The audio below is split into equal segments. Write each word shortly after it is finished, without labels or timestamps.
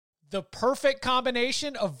The perfect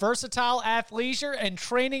combination of versatile athleisure and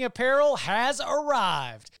training apparel has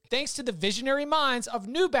arrived. Thanks to the visionary minds of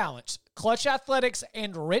New Balance, Clutch Athletics,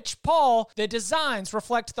 and Rich Paul, the designs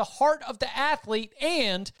reflect the heart of the athlete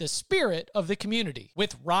and the spirit of the community.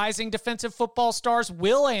 With rising defensive football stars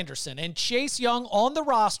Will Anderson and Chase Young on the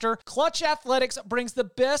roster, Clutch Athletics brings the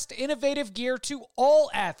best innovative gear to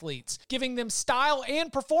all athletes, giving them style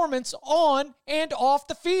and performance on and off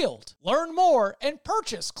the field. Learn more and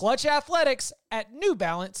purchase Clutch Athletics at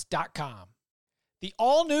newbalance.com. The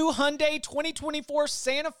all-new Hyundai 2024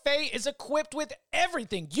 Santa Fe is equipped with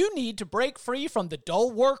everything you need to break free from the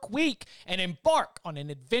dull work week and embark on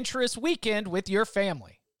an adventurous weekend with your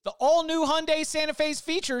family. The all-new Hyundai Santa Fe's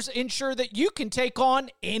features ensure that you can take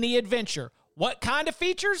on any adventure. What kind of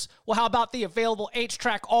features? Well, how about the available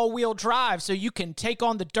H-Track all-wheel drive so you can take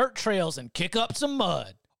on the dirt trails and kick up some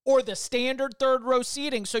mud? Or the standard third-row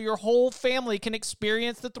seating so your whole family can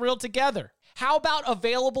experience the thrill together? How about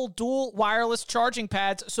available dual wireless charging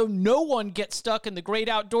pads so no one gets stuck in the great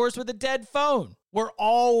outdoors with a dead phone? We're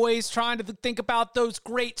always trying to think about those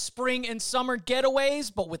great spring and summer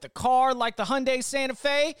getaways, but with a car like the Hyundai Santa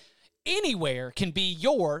Fe, anywhere can be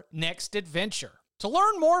your next adventure. To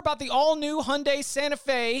learn more about the all-new Hyundai Santa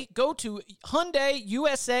Fe, go to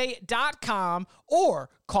HyundaiUSA.com or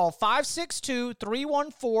call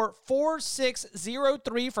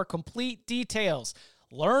 562-314-4603 for complete details.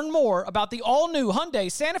 Learn more about the all-new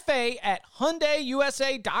Hyundai Santa Fe at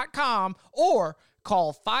HyundaiUSA.com or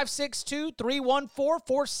call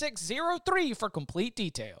 562-314-4603 for complete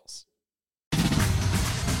details.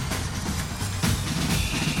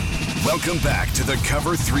 Welcome back to the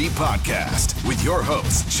Cover 3 podcast with your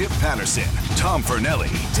hosts, Chip Patterson, Tom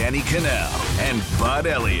Fornelli, Danny Cannell, and Bud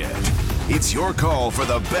Elliott. It's your call for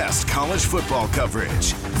the best college football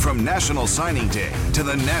coverage, from National Signing Day to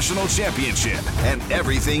the National Championship and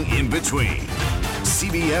everything in between.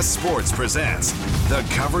 CBS Sports presents the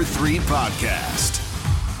Cover 3 podcast.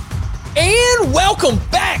 And welcome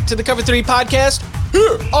back to the Cover 3 podcast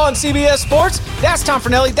here on CBS Sports. That's Tom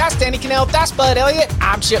Fornelli, that's Danny Cannell, that's Bud Elliott.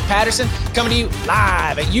 I'm Chip Patterson, coming to you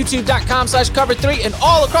live at youtube.com/cover3 and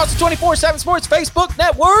all across the 24/7 Sports Facebook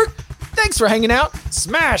network. Thanks for hanging out.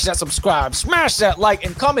 Smash that subscribe, smash that like,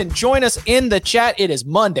 and come and join us in the chat. It is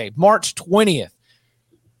Monday, March 20th.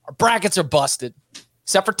 Our brackets are busted,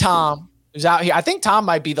 except for Tom, who's out here. I think Tom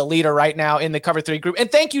might be the leader right now in the Cover 3 group.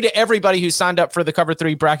 And thank you to everybody who signed up for the Cover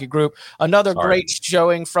 3 bracket group. Another great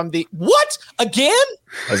showing from the... What? Again?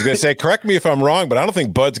 I was going to say, correct me if I'm wrong, but I don't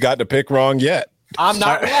think Bud's gotten to pick wrong yet. I'm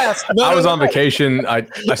not last. I was on vacation. I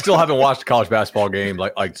still haven't watched a college basketball game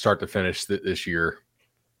like start to finish this year.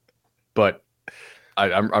 But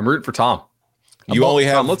I'm rooting for Tom.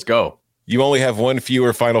 Tom, let's go. You only have one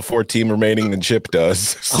fewer Final Four team remaining than Chip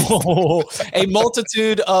does. A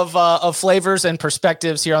multitude of flavors and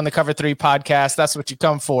perspectives here on the Cover 3 podcast. That's what you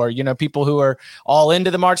come for. You know, people who are all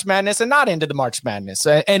into the March Madness and not into the March Madness.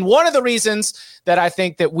 And one of the reasons that I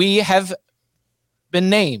think that we have been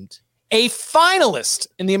named a finalist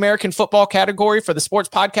in the American football category for the Sports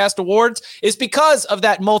Podcast Awards is because of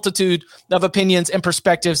that multitude of opinions and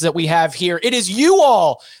perspectives that we have here. It is you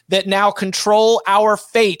all that now control our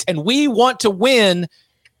fate, and we want to win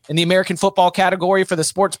in the American football category for the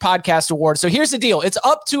Sports Podcast Awards. So here's the deal. It's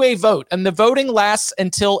up to a vote, and the voting lasts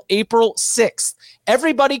until April 6th.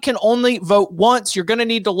 Everybody can only vote once. You're going to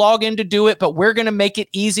need to log in to do it, but we're going to make it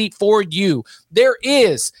easy for you. There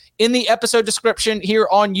is, in the episode description here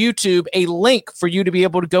on YouTube, a link for you to be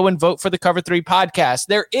able to go and vote for the Cover 3 podcast.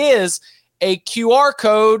 There is a QR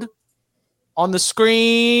code on the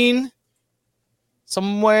screen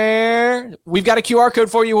somewhere. We've got a QR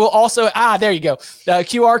code for you. We'll also, there you go. The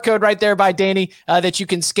QR code right there by Danny that you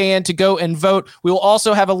can scan to go and vote. We will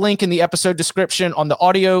also have a link in the episode description on the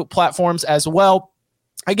audio platforms as well.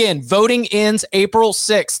 Again, voting ends April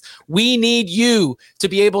 6th. We need you to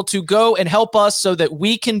be able to go and help us so that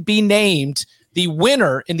we can be named the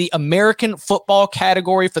winner in the American football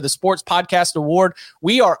category for the Sports Podcast Award.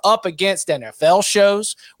 We are up against NFL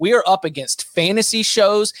shows. We are up against fantasy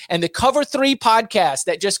shows and the Cover 3 podcast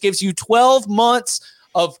that just gives you 12 months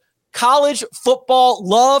of college football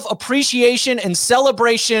love, appreciation, and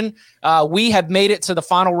celebration. We have made it to the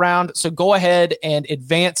final round, so go ahead and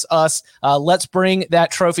advance us. Let's bring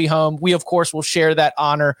that trophy home. We, of course, will share that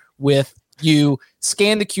honor with you.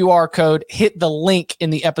 Scan the QR code, hit the link in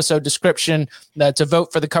the episode description to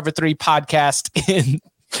vote for the Cover 3 podcast in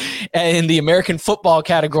the American football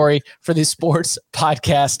category for the Sports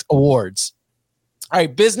Podcast Awards. All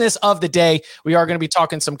right, business of the day. We are going to be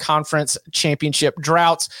talking some conference championship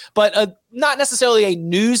droughts, but not necessarily a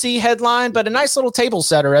newsy headline, but a nice little table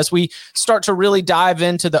setter as we start to really dive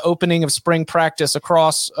into the opening of spring practice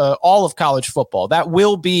across all of college football. That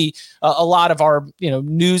will be a lot of our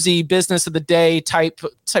newsy business of the day type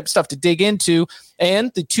stuff to dig into.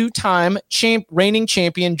 And the two-time reigning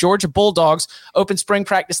champion Georgia Bulldogs opened spring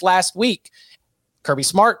practice last week. Kirby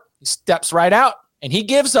Smart steps right out, and he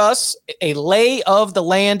gives us a lay of the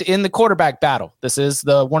land in the quarterback battle. This is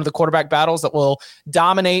one of the quarterback battles that will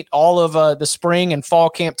dominate all of the spring and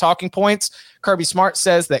fall camp talking points. Kirby Smart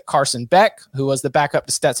says that Carson Beck, who was the backup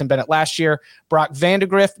to Stetson Bennett last year, Brock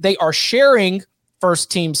Vandagriff, they are sharing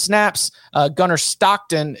first-team snaps. Gunnar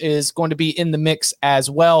Stockton is going to be in the mix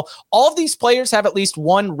as well. All of these players have at least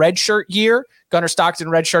one redshirt year. Gunnar Stockton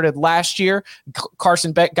redshirted last year.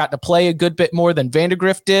 Carson Beck got to play a good bit more than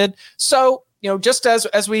Vandagriff did. So, just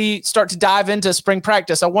as we start to dive into spring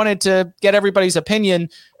practice, I wanted to get everybody's opinion.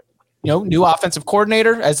 New offensive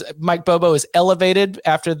coordinator as Mike Bobo is elevated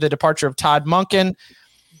after the departure of Todd Monken.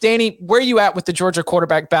 Danny, where are you at with the Georgia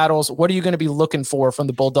quarterback battles? What are you going to be looking for from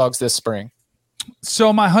the Bulldogs this spring?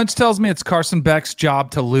 So my hunch tells me it's Carson Beck's job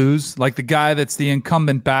to lose. Like the guy that's the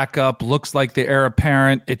incumbent backup looks like the heir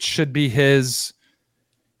apparent. It should be his,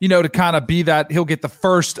 to kind of be that he'll get the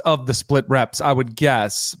first of the split reps, I would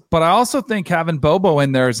guess. But I also think having Bobo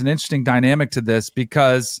in there is an interesting dynamic to this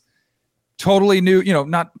because totally new,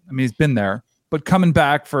 he's been there, but coming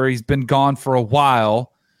back he's been gone for a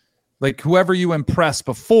while. Like whoever you impressed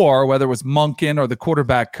before, whether it was Monken or the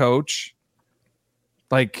quarterback coach,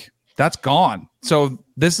 like that's gone. So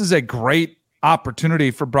this is a great opportunity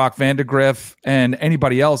for Brock Vandagriff and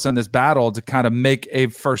anybody else in this battle to kind of make a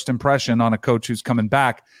first impression on a coach who's coming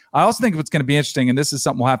back. I also think what's going to be interesting, and this is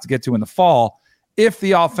something we'll have to get to in the fall, if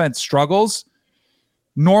the offense struggles,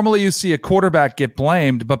 normally you see a quarterback get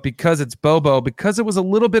blamed, but because it's Bobo, because it was a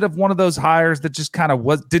little bit of one of those hires that just kind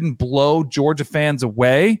of didn't blow Georgia fans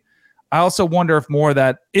away, I also wonder if more of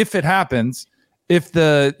that, if it happens, if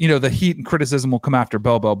the heat and criticism will come after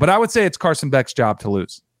Bobo. But I would say it's Carson Beck's job to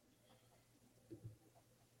lose.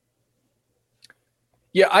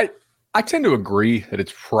 Yeah, I tend to agree that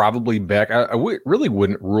it's probably Beck. I really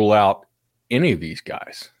wouldn't rule out any of these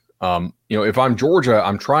guys. If I'm Georgia,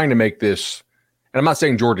 I'm trying to make this, and I'm not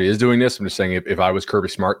saying Georgia is doing this. I'm just saying if I was Kirby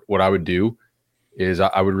Smart, what I would do is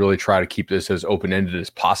I would really try to keep this as open-ended as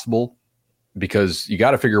possible because you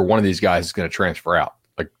got to figure one of these guys is going to transfer out.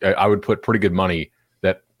 Like I would put pretty good money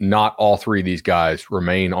that not all three of these guys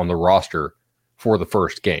remain on the roster for the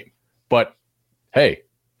first game. But hey,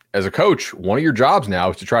 as a coach, one of your jobs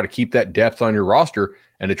now is to try to keep that depth on your roster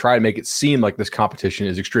and to try to make it seem like this competition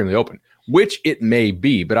is extremely open, which it may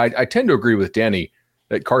be. But I tend to agree with Danny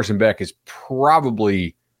that Carson Beck is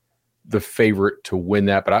probably the favorite to win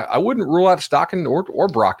that. But I wouldn't rule out Stockton or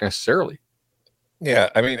Brock necessarily. Yeah,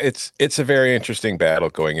 I mean, it's a very interesting battle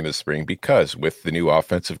going into spring because with the new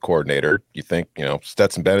offensive coordinator, you think,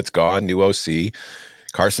 Stetson Bennett's gone, new OC.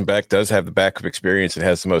 Carson Beck does have the backup experience and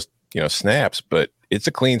has the most, snaps, but it's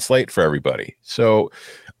a clean slate for everybody. So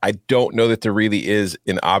I don't know that there really is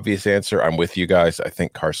an obvious answer. I'm with you guys. I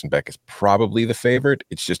think Carson Beck is probably the favorite.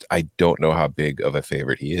 It's just I don't know how big of a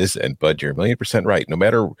favorite he is. And Bud, you're 1,000,000% right. No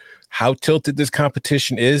matter how tilted this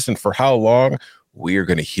competition is and for how long, we are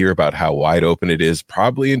going to hear about how wide open it is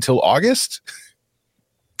probably until August.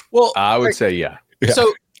 Well, I would say, yeah.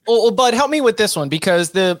 So, well, Bud, help me with this one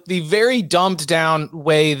because the very dumbed down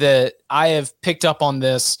way that I have picked up on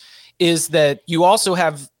this is that you also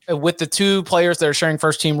have with the two players that are sharing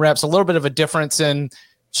first team reps, a little bit of a difference in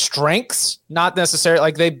strengths, not necessarily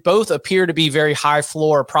like they both appear to be very high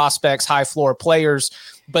floor prospects, high floor players,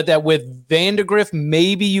 but that with Vandagriff,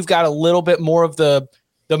 maybe you've got a little bit more of the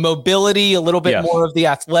mobility, a little bit more of the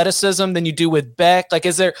athleticism than you do with Beck. Like,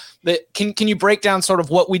 is there can you break down sort of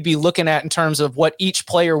what we'd be looking at in terms of what each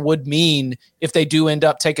player would mean if they do end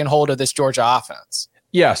up taking hold of this Georgia offense?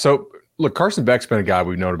 Yeah. So look, Carson Beck's been a guy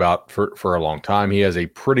we've known about for a long time. He has a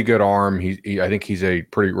pretty good arm. I think he's a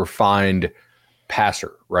pretty refined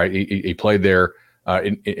passer, right? He played there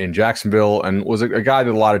in Jacksonville and was a guy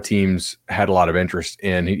that a lot of teams had a lot of interest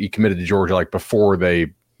in. He committed to Georgia like before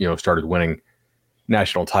they started winning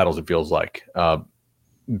national titles, it feels like.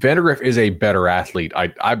 Vandagriff is a better athlete,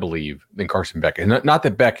 I believe, than Carson Beck. And not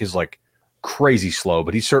that Beck is like crazy slow,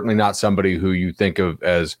 but he's certainly not somebody who you think of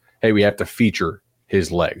as, hey, we have to feature his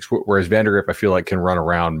legs. Whereas Vandagriff, I feel like, can run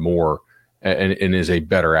around more and is a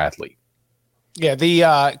better athlete. Yeah,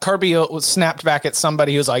 the Kirby snapped back at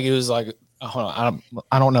somebody who was like, oh, hold on,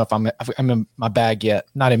 I don't know if I'm in my bag yet.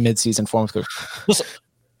 Not in midseason form. Listen,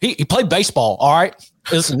 He played baseball. All right.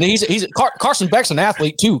 Listen, Carson Beck's an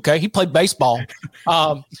athlete too. Okay. He played baseball.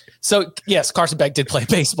 So yes, Carson Beck did play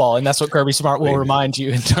baseball, and that's what Kirby Smart will remind you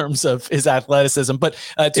in terms of his athleticism. But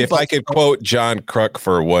if I could quote John Kruk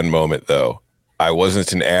for one moment, though, I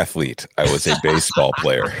wasn't an athlete. I was a baseball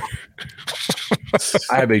player.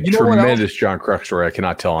 I have a tremendous John Kruk story I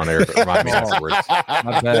cannot tell on air, but remind me afterwards.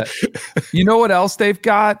 I bet. You know what else they've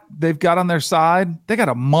got? They've got on their side? They got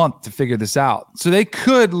a month to figure this out. So they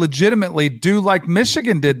could legitimately do like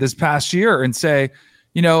Michigan did this past year and say,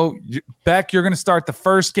 Beck, you're going to start the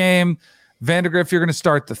first game. Vandegrift, you're going to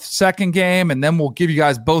start the second game, and then we'll give you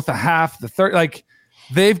guys both a half, the third. Like,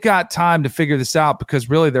 they've got time to figure this out because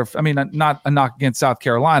really not a knock against South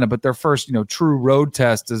Carolina, but their first, true road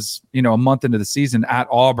test is, a month into the season at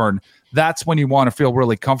Auburn. That's when you want to feel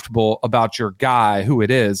really comfortable about your guy, who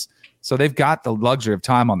it is. So they've got the luxury of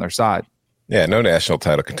time on their side. Yeah, no national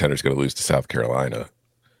title contender is going to lose to South Carolina.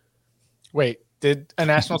 Wait, did a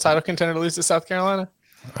national title contender lose to South Carolina?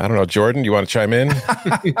 I don't know. Jordan, you want to chime in?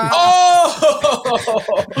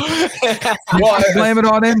 Well, blame it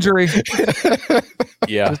on injury.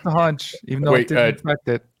 Yeah. Just a hunch, even though it didn't affect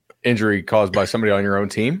it. Injury caused by somebody on your own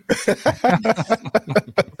team? It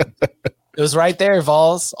was right there,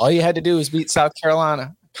 Vols. All you had to do was beat South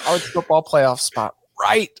Carolina. College football playoff spot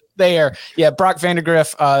right there. Yeah, Brock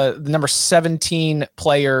Vandegrift, the number 17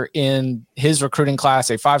 player in his recruiting class,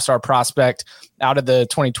 a 5-star prospect out of the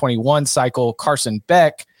 2021 cycle. Carson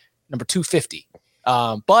Beck, number 250.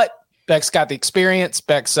 But Beck's got the experience.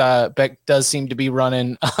 Beck does seem to be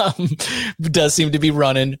running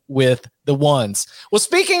with the ones. Well,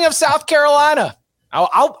 speaking of South Carolina,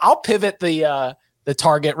 I'll pivot the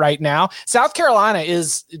target right now. South Carolina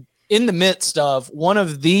is in the midst of one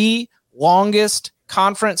of the longest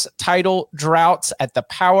conference title droughts at the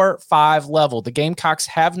Power 5 level. The Gamecocks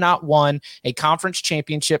have not won a conference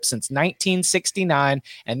championship since 1969,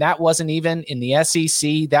 and that wasn't even in the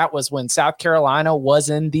SEC. That was when South Carolina was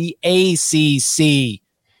in the ACC.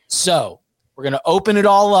 So we're going to open it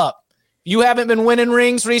all up. If you haven't been winning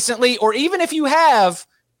rings recently, or even if you have,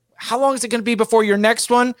 how long is it going to be before your next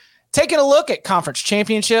one? Taking a look at conference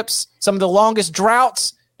championships, some of the longest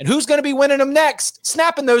droughts, and who's going to be winning them next,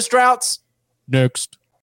 snapping those droughts. Next.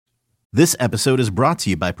 This episode is brought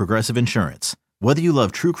to you by Progressive Insurance. Whether you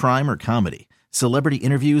love true crime or comedy, celebrity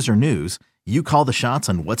interviews or news, you call the shots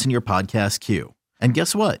on what's in your podcast queue. And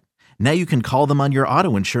guess what? Now you can call them on your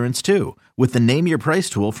auto insurance too with the Name Your Price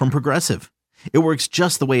tool from Progressive. It works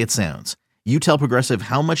just the way it sounds. You tell Progressive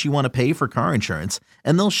how much you want to pay for car insurance,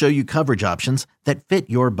 and they'll show you coverage options that fit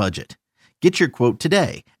your budget. Get your quote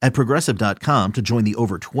today at Progressive.com to join the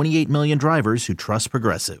over 28 million drivers who trust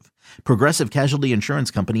Progressive. Progressive Casualty Insurance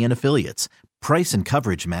Company and Affiliates. Price and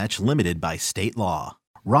coverage match limited by state law.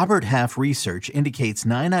 Robert Half research indicates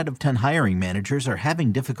 9 out of 10 hiring managers are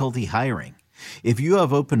having difficulty hiring. If you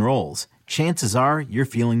have open roles, chances are you're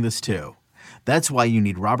feeling this too. That's why you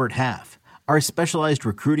need Robert Half. Our specialized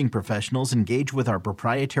recruiting professionals engage with our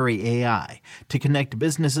proprietary AI to connect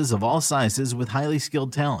businesses of all sizes with highly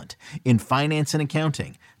skilled talent in finance and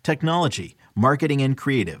accounting, technology, marketing and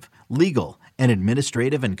creative, legal, and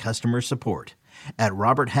administrative and customer support. At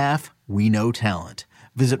Robert Half, we know talent.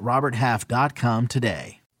 Visit roberthalf.com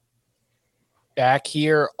today. Back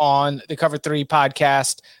here on the Cover 3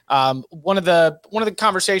 podcast. One of the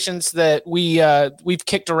conversations that we've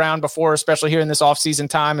kicked around before, especially here in this off-season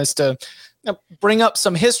time, is to bring up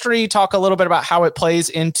some history, talk a little bit about how it plays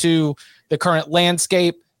into the current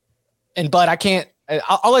landscape. And Bud,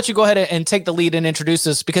 I'll let you go ahead and take the lead and introduce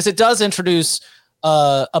this, because it does introduce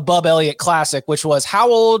a Bub Elliott classic, which was how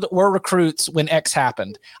old were recruits when X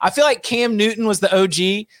happened? I feel like Cam Newton was the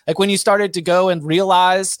OG. Like when you started to go and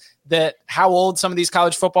realize that how old some of these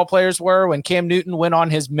college football players were when Cam Newton went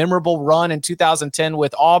on his memorable run in 2010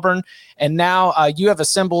 with Auburn. And now you have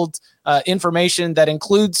assembled information that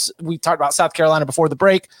includes, we talked about South Carolina before the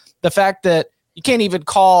break, the fact that you can't even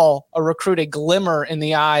call a recruit a glimmer in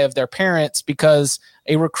the eye of their parents because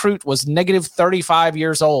a recruit was negative 35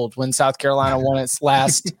 years old when South Carolina won its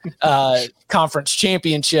last conference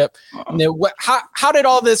championship. How did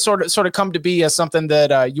all this sort of come to be as something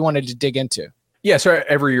that you wanted to dig into? Yeah, so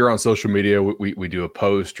every year on social media, we do a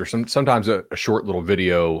post or sometimes a short little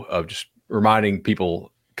video of just reminding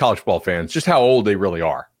people, college football fans, just how old they really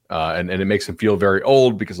are. And it makes them feel very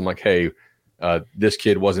old because I'm like, hey, this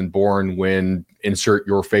kid wasn't born when insert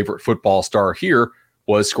your favorite football star here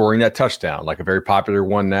was scoring that touchdown. Like a very popular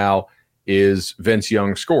one now is Vince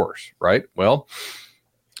Young scores, right? Well,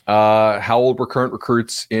 how old were current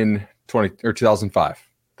recruits in 2005?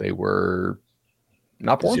 They were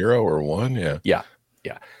not born. 0 or 1. Yeah.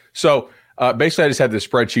 So Basically, I just had this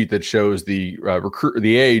spreadsheet that shows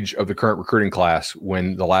the age of the current recruiting class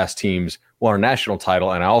when the last teams won a national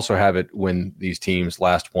title, and I also have it when these teams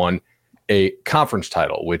last won a conference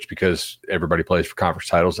title, which because everybody plays for conference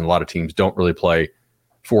titles and a lot of teams don't really play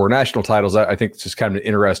for national titles, I think it's just kind of an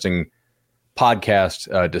interesting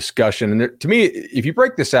podcast discussion. And to me, if you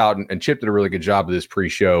break this out, and Chip did a really good job of this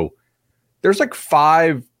pre-show, there's like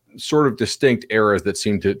 5 sort of distinct eras that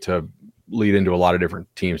seem to lead into a lot of different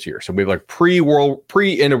teams here. So we have like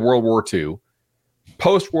pre-end of World War II,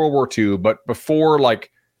 post-World War II, but before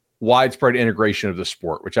like widespread integration of the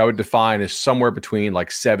sport, which I would define as somewhere between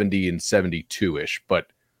like 70 and 72-ish. But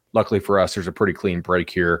luckily for us, there's a pretty clean break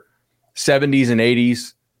here. 70s and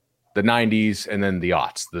 80s, the 90s, and then the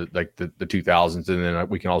aughts, the 2000s. And then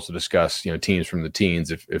we can also discuss, teams from the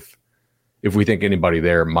teens if we think anybody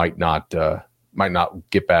there might not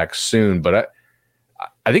get back soon. But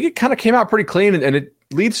I think it kind of came out pretty clean, and it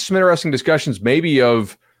leads to some interesting discussions maybe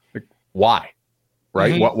of like, why,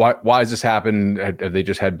 right? Mm-hmm. Why has this happened? Have they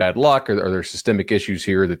just had bad luck? Or are there systemic issues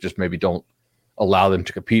here that just maybe don't allow them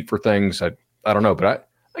to compete for things? I don't know, but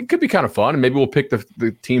it could be kind of fun. And maybe we'll pick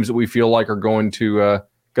the teams that we feel like are going to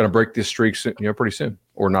break this streak pretty soon,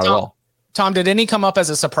 or not at all. Tom, did any come up as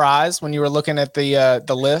a surprise when you were looking at the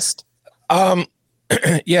list?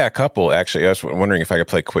 Yeah, a couple, actually. I was wondering if I could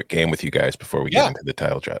play a quick game with you guys before we get into the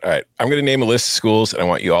title draft. All right. I'm going to name a list of schools, and I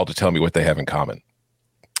want you all to tell me what they have in common.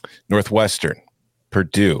 Northwestern,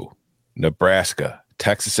 Purdue, Nebraska,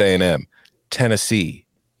 Texas A&M, Tennessee,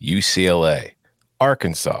 UCLA,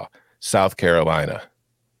 Arkansas, South Carolina,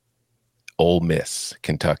 Ole Miss,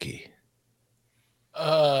 Kentucky. That's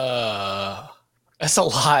a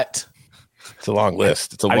lot. It's a long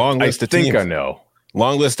list. It's a long list of teams. I think I know.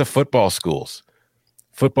 Long list of football schools.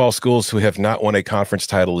 Football schools who have not won a conference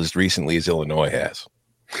title as recently as Illinois has.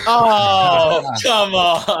 Oh, come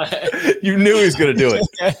on. You knew he was going to do it.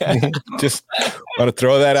 Just want to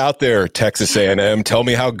throw that out there, Texas A&M. Tell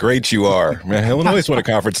me how great you are. Man, Illinois has won a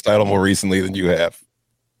conference title more recently than you have.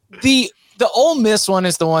 The Ole Miss one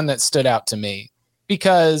is the one that stood out to me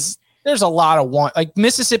because there's a lot of like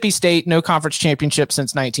Mississippi State, no conference championship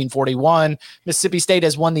since 1941. Mississippi State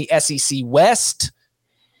has won the SEC West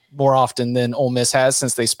more often than Ole Miss has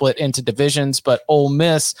since they split into divisions, but Ole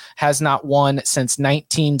Miss has not won since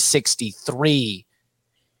 1963.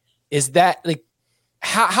 Is that like,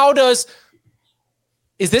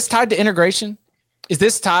 is this tied to integration? Is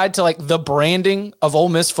this tied to like the branding of Ole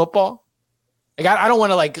Miss football? Like, I don't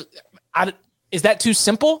want to is that too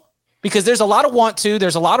simple? Because there's a lot of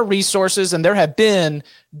there's a lot of resources, and there have been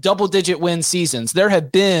double-digit win seasons. There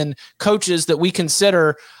have been coaches that we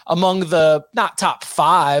consider among the, not top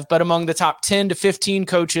 5, but among the top 10 to 15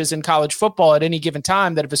 coaches in college football at any given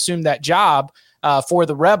time that have assumed that job for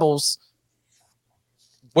the Rebels.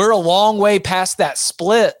 We're a long way past that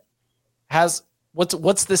split.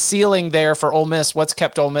 What's the ceiling there for Ole Miss? What's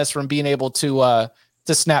kept Ole Miss from being able to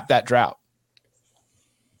snap that drought?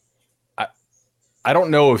 I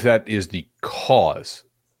don't know if that is the cause,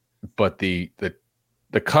 but the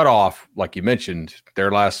cutoff, like you mentioned,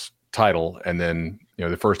 their last title, and then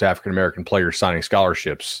the first African American players signing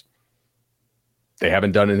scholarships, they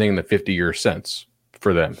haven't done anything in the 50 years since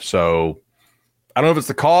for them. So I don't know if it's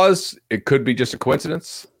the cause. It could be just a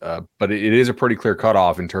coincidence, but it is a pretty clear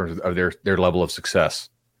cutoff in terms of their level of success.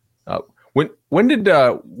 When did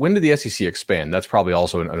the SEC expand? That's probably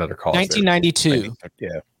also another cause. 1992. Yeah.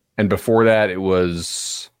 And before that, it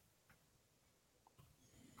was...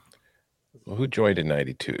 Well, who joined in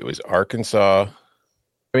 92? It was Arkansas.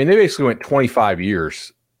 I mean, they basically went 25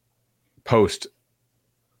 years post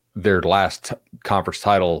their last conference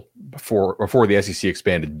title before the SEC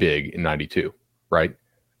expanded big in 92, right?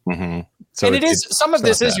 Mm-hmm. So and some of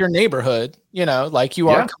this is your neighborhood, like you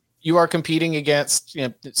are competing against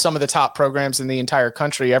some of the top programs in the entire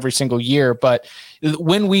country every single year. But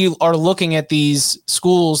when we are looking at these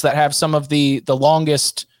schools that have some of the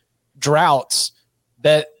longest droughts,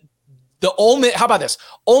 that the Ole Miss, how about this?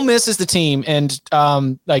 Ole Miss is the team, and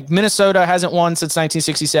like Minnesota hasn't won since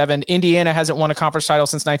 1967. Indiana hasn't won a conference title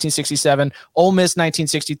since 1967. Ole Miss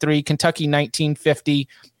 1963. Kentucky 1950.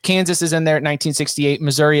 Kansas is in there at 1968.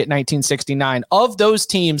 Missouri at 1969. Of those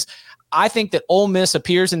teams, I think that Ole Miss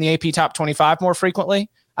appears in the AP top 25 more frequently.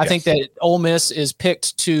 I think that Ole Miss is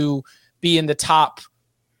picked to be in the top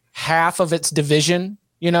half of its division,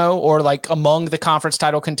 or like among the conference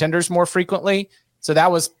title contenders more frequently. So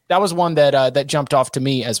that was one that jumped off to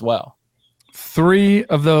me as well. 3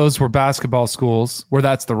 of those were basketball schools where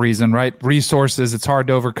that's the reason, right? Resources. It's hard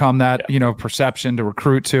to overcome that, perception to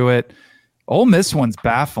recruit to it. Ole Miss one's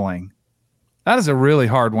baffling. That is a really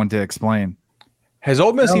hard one to explain. Has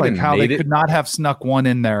Ole Miss like even how made they it? could not have snuck one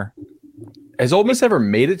in there. Has Ole Miss ever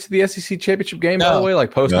made it to the SEC championship game? By the way,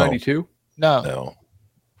 like post '92? No.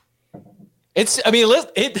 It's. I mean,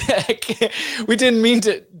 we didn't mean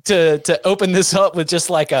to open this up with just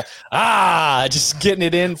like just getting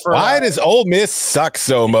it in for. Why does Ole Miss suck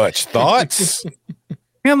so much? Thoughts?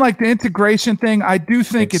 And like the integration thing, I do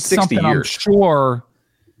think it's something years. I'm sure.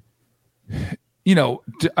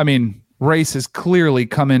 I mean, race has clearly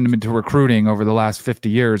come into recruiting over the last 50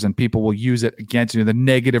 years, and people will use it against you. The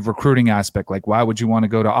negative recruiting aspect, like why would you want to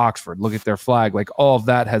go to Oxford? Look at their flag. Like all of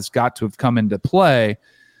that has got to have come into play.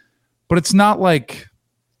 But it's not like,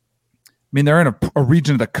 I mean, they're in a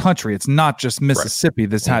region of the country. It's not just Mississippi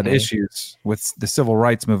that's had issues with the civil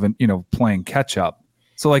rights movement, playing catch up.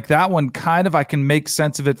 So like that one kind of, I can make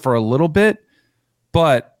sense of it for a little bit,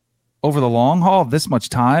 but over the long haul, this much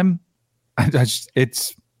time,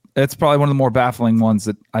 it's probably one of the more baffling ones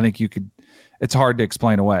that I think it's hard to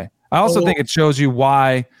explain away. I also think it shows you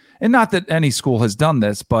why, and not that any school has done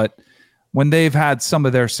this, but when they've had some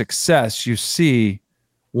of their success, you see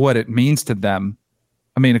what it means to them.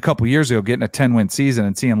 I mean, a couple of years ago, getting a 10-win season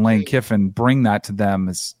and seeing Lane Kiffin bring that to them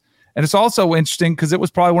and it's also interesting because it was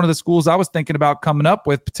probably one of the schools I was thinking about coming up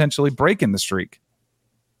with potentially breaking the streak.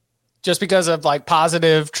 Just because of like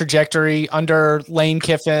positive trajectory under Lane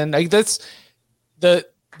Kiffin. Like that's the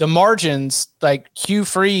margins, like Hugh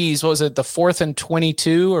Freeze, what was it, the 4th and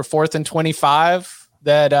 22 or 4th and 25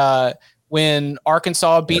 that when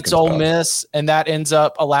Arkansas beats Ole Miss, and that ends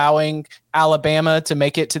up allowing Alabama to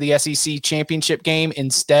make it to the SEC championship game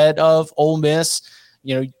instead of Ole Miss.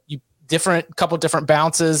 Couple different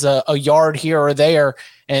bounces, a yard here or there,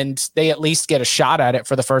 and they at least get a shot at it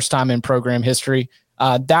for the first time in program history.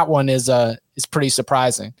 That one is pretty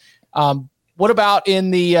surprising. What about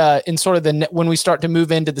in sort of when we start to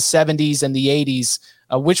move into the 70s and the 80s?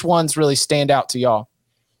 Which ones really stand out to y'all?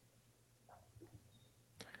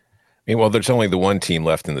 I mean, well, there's only the one team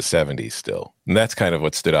left in the 70s still. And that's kind of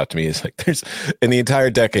what stood out to me is like there's in the entire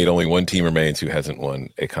decade, only one team remains who hasn't won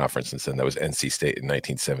a conference since then. That was NC State in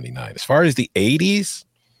 1979. As far as the 80s,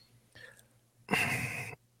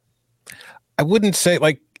 I wouldn't say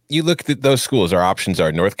like you look at those schools, our options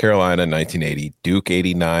are North Carolina 1980, Duke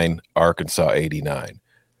 89, Arkansas 89.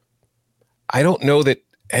 I don't know that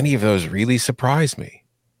any of those really surprise me.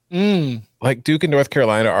 Like Duke and North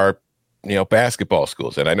Carolina are basketball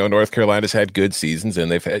schools. And I know North Carolina's had good seasons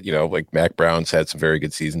and they've had, like Mac Brown's had some very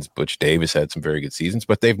good seasons. Butch Davis had some very good seasons,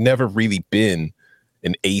 but they've never really been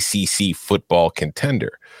an ACC football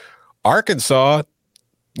contender. Arkansas,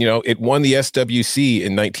 it won the SWC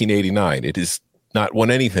in 1989. It has not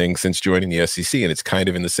won anything since joining the SEC. And it's kind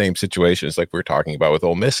of in the same situation as like we're talking about with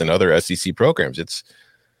Ole Miss and other SEC programs. It's,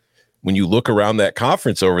 when you look around that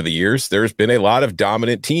conference over the years, there's been a lot of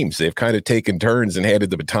dominant teams. They've kind of taken turns and handed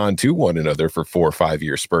the baton to one another for 4 or 5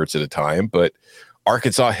 year spurts at a time. But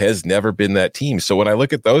Arkansas has never been that team. So when I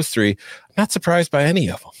look at those three, I'm not surprised by any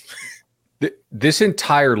of them. This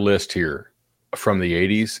entire list here from the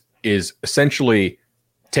 80s is essentially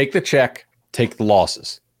take the check, take the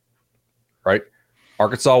losses, right?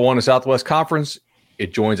 Arkansas won a Southwest Conference.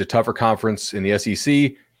 It joins a tougher conference in the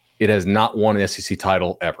SEC. It has not won an SEC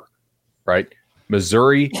title ever. Right.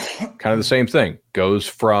 Missouri, kind of the same thing, goes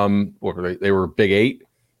from they were Big 8,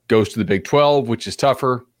 goes to the Big 12, which is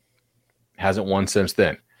tougher, hasn't won since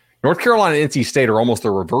then. North Carolina and NC State are almost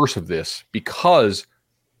the reverse of this because,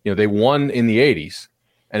 they won in the 80s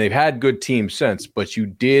and they've had good teams since, but you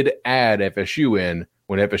did add FSU in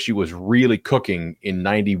when FSU was really cooking in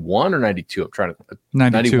 91 or 92. I'm trying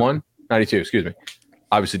to 92, excuse me.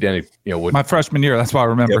 Obviously, Danny, my freshman year. That's why I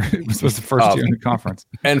remember it was the first year in the conference.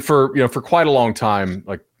 And for quite a long time,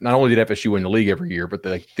 like not only did FSU win the league every year, but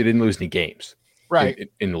they didn't lose any games, right,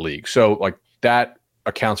 in the league. So like that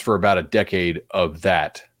accounts for about a decade of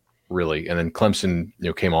that, really. And then Clemson,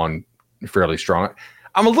 came on fairly strong.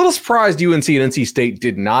 I'm a little surprised UNC and NC State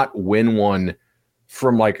did not win one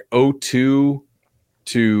from like 2002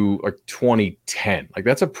 to like 2010. Like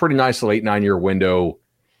that's a pretty nice 8-9 year window.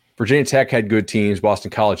 Virginia Tech had good teams.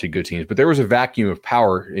 Boston College had good teams, but there was a vacuum of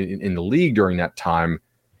power in the league during that time.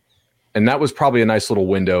 And that was probably a nice little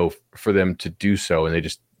window for them to do so. And they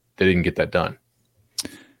didn't get that done.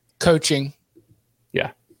 Coaching.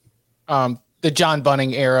 Yeah. The John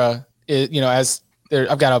Bunning era is,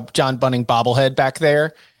 I've got a John Bunning bobblehead back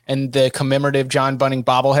there, and the commemorative John Bunning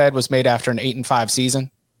bobblehead was made after an 8-5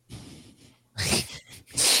 season.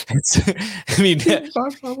 I mean,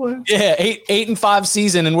 yeah, 8-5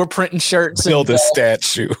 season, and we're printing shirts. Build a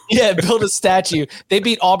statue. Yeah, build a statue. They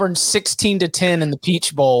beat Auburn 16-10 in the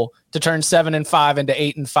Peach Bowl to turn 7-5 into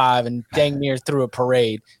 8-5, and dang near threw a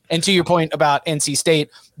parade. And to your point about NC State,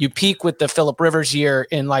 you peak with the Phillip Rivers year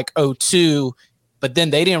in like 2002, but then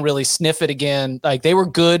they didn't really sniff it again. Like they were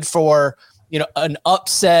good for an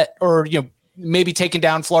upset or maybe taking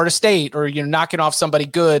down Florida State or knocking off somebody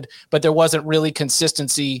good, but there wasn't really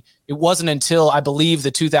consistency. It wasn't until I believe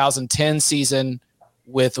the 2010 season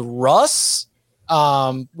with Russ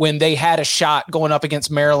when they had a shot going up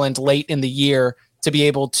against Maryland late in the year to be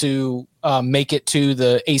able to make it to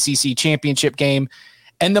the ACC championship game.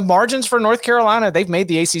 And the margins for North Carolina, they've made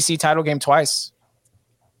the ACC title game twice.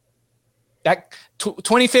 That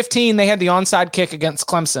 2015, they had the onside kick against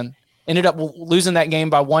Clemson. Ended up losing that game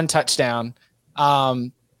by 1 touchdown.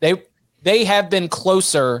 They have been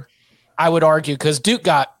closer, I would argue, because Duke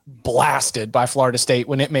got blasted by Florida State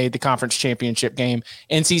when it made the conference championship game.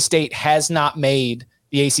 NC State has not made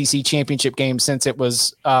the ACC championship game since it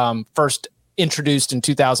was first introduced in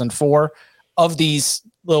 2004. Of these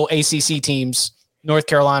little ACC teams, North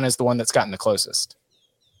Carolina is the one that's gotten the closest.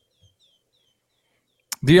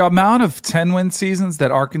 The amount of 10-win seasons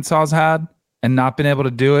that Arkansas's had and not been able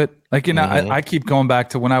to do it. Like, I keep going back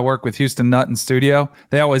to when I work with Houston Nutt in studio.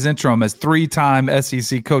 They always intro him as 3-time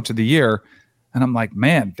SEC Coach of the Year. And I'm like,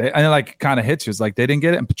 man, it kind of hits you. It's like they didn't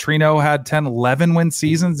get it. And Petrino had 10, 11 win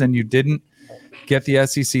seasons and you didn't get the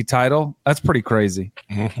SEC title. That's pretty crazy.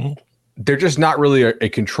 Mm-hmm. They're just not really a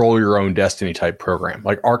control your own destiny type program.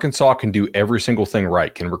 Like Arkansas can do every single thing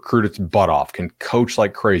right, can recruit its butt off, can coach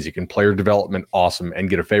like crazy, can player development awesome,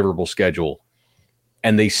 and get a favorable schedule.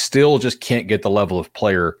 And they still just can't get the level of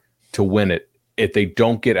player to win it if they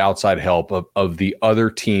don't get outside help of the other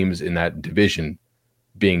teams in that division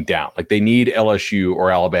being down. Like they need LSU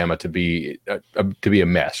or Alabama to be a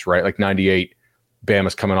mess, right? Like 98,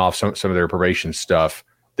 Bama's coming off some of their probation stuff.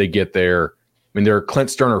 They get there. I mean, they're a Clint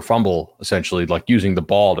Sterner fumble, essentially, like using the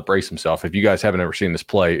ball to brace himself. If you guys haven't ever seen this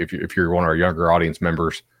play, if you're one of our younger audience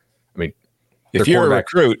members, I mean, if you're a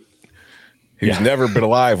recruit who's never been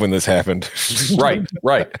alive when this happened. Right.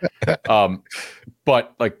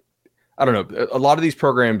 But like, I don't know, a lot of these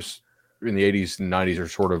programs in the 80s and 90s are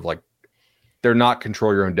sort of like, they're not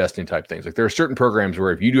control your own destiny type things. Like there are certain programs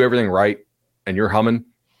where if you do everything right and you're humming,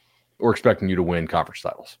 we're expecting you to win conference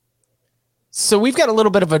titles. So we've got a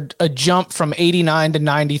little bit of a jump from 89 to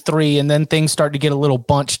 93, and then things start to get a little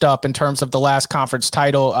bunched up in terms of the last conference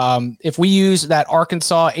title. If we use that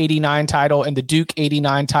Arkansas 89 title and the Duke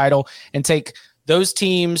 89 title and take those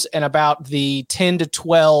teams and about the 10 to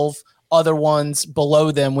 12 other ones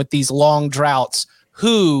below them with these long droughts,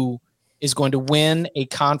 who is going to win a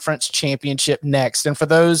conference championship next? And for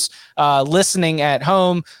those listening at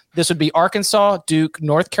home, this would be Arkansas, Duke,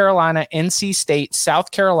 North Carolina, NC State,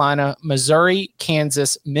 South Carolina, Missouri,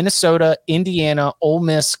 Kansas, Minnesota, Indiana, Ole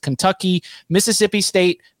Miss, Kentucky, Mississippi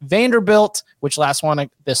State, Vanderbilt, which last won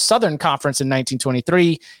the Southern Conference in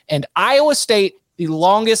 1923, and Iowa State, the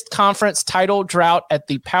longest conference title drought at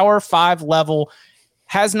the Power 5 level,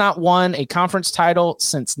 has not won a conference title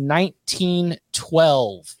since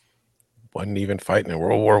 1912. Wasn't even fighting in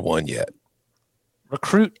World War I yet.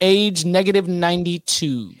 Recruit age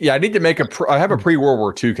 -92. Yeah, I need to make I have a pre-World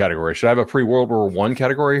War II category. Should I have a pre-World War I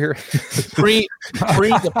category here?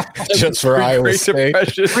 Just for Iowa State.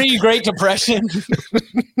 Pre-Great Depression.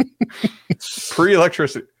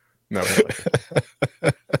 Pre-electricity. No.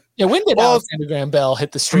 Yeah, when did Alexander Graham Bell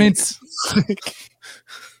hit the streets?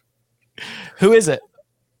 Who is it?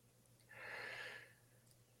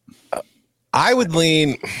 I would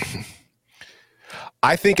lean.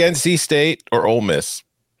 I think NC State or Ole Miss.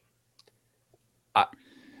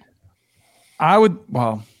 I would.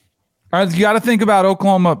 Well, you got to think about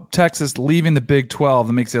Oklahoma, Texas leaving the Big 12.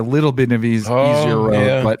 That makes it a little bit of easier road.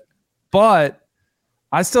 Yeah. But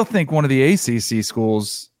I still think one of the ACC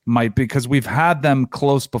schools might be, because we've had them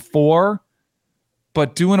close before.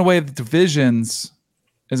 But doing away with the divisions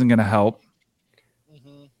isn't going to help.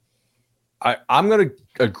 I'm going to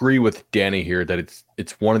agree with Danny here that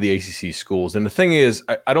it's one of the ACC schools. And the thing is,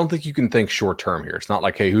 I don't think you can think short term here. It's not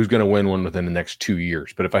like, hey, who's going to win one within the next 2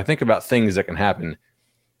 years? But if I think about things that can happen,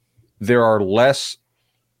 there are less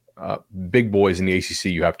big boys in the ACC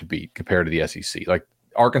you have to beat compared to the SEC. Like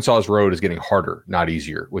Arkansas's road is getting harder, not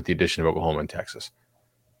easier, with the addition of Oklahoma and Texas.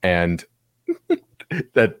 And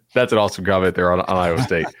that's an awesome comment there on Iowa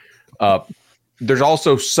State. There's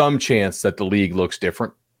also some chance that the league looks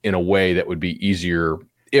different in a way that would be easier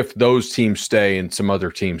if those teams stay and some other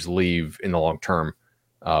teams leave in the long term.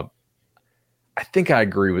 I think I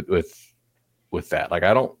agree with that. Like,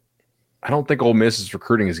 I don't I don't think Ole Miss's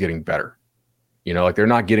recruiting is getting better. Like they're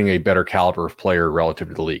not getting a better caliber of player relative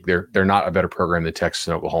to the league. They're not a better program than Texas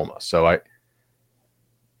and Oklahoma. So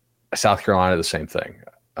South Carolina, the same thing.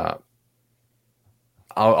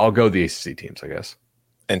 I'll go the ACC teams, I guess.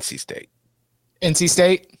 NC State. NC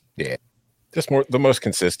State? Yeah. Just the most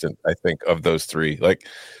consistent, I think, of those three. Like,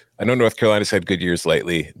 I know North Carolina's had good years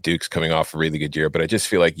lately. Duke's coming off a really good year, but I just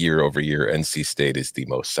feel like year over year, NC State is the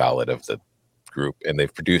most solid of the group, and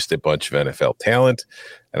they've produced a bunch of NFL talent,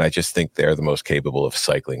 and I just think they're the most capable of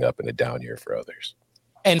cycling up in a down year for others.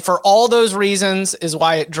 And for all those reasons is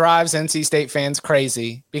why it drives NC State fans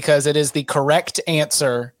crazy, because it is the correct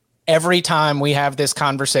answer every time we have this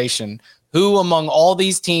conversation. Who among all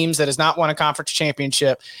these teams that has not won a conference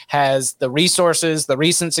championship has the resources, the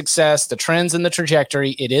recent success, the trends and the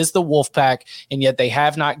trajectory? It is the Wolfpack, and yet they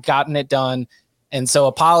have not gotten it done. And so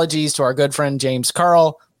apologies to our good friend James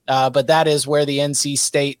Curl, but that is where the NC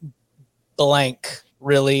State blank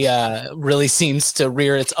really seems to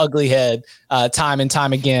rear its ugly head time and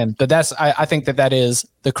time again. But I think that is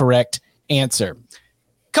the correct answer.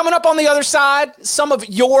 Coming up on the other side, some of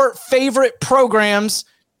your favorite programs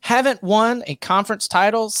haven't won a conference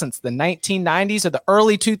title since the 1990s or the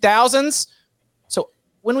early 2000s. So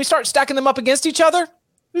when we start stacking them up against each other,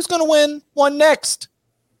 who's going to win one next?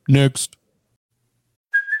 Next.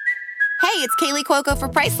 Hey, it's Kaylee Cuoco for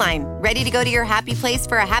Priceline. Ready to go to your happy place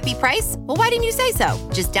for a happy price? Well, why didn't you say so?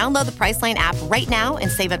 Just download the Priceline app right now and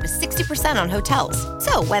save up to 60% on hotels.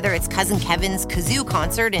 So whether it's Cousin Kevin's Kazoo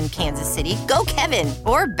Concert in Kansas City, go Kevin,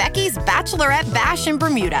 or Becky's Bachelorette Bash in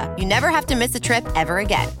Bermuda, you never have to miss a trip ever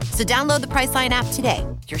again. So download the Priceline app today.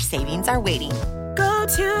 Your savings are waiting. Go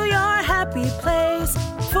to your happy place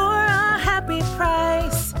for a happy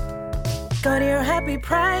price. Go to your happy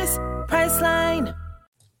price, Priceline.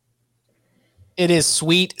 It is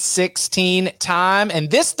Sweet 16 time, and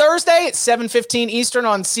this Thursday at 7:15 Eastern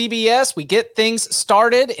on CBS, we get things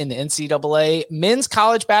started in the NCAA Men's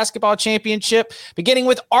College Basketball Championship, beginning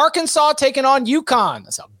with Arkansas taking on UConn.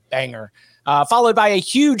 That's a banger. Followed by a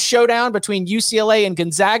huge showdown between UCLA and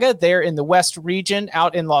Gonzaga there in the West region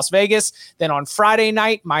out in Las Vegas. Then on Friday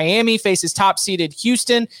night, Miami faces top-seeded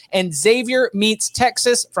Houston, and Xavier meets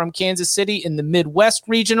Texas from Kansas City in the Midwest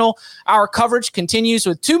regional. Our coverage continues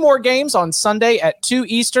with two more games on Sunday at 2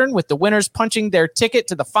 Eastern, with the winners punching their ticket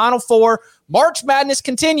to the Final Four. March Madness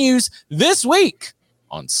continues this week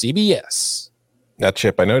on CBS. Now,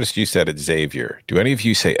 Chip, I noticed you said it Xavier. Do any of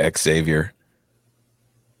you say Xavier?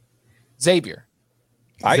 Xavier.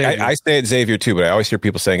 I say it Xavier too, but I always hear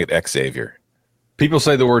people saying it Xavier. People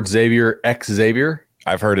say the word Xavier, Xavier.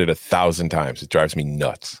 I've heard it 1,000 times. It drives me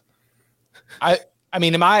nuts. I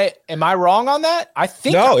mean, am I wrong on that? I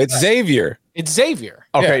think no, it's Xavier. It's Xavier.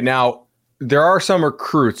 Okay, yeah. Now there are some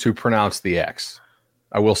recruits who pronounce the X.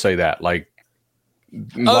 I will say that. Like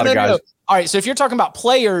a lot of guys. No. All right, so if you're talking about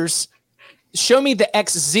players, show me the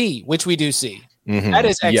XZ, which we do see. Mm-hmm. That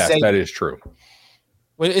is Xavier. Yes, that is true.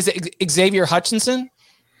 Is it Xavier Hutchinson?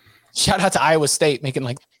 Shout out to Iowa State making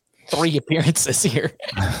like 3 appearances here.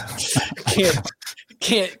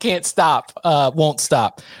 can't stop. Won't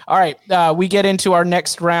stop. All right, we get into our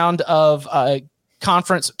next round of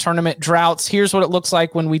conference tournament droughts. Here's what it looks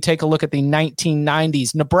like when we take a look at the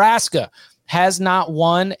 1990s. Nebraska has not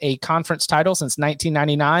won a conference title since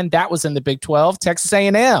 1999. That was in the Big 12. Texas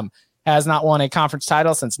A&M has not won a conference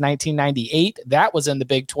title since 1998. That was in the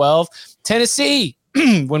Big 12. Tennessee,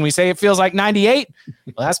 when we say it feels like 98,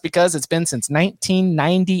 well, that's because it's been since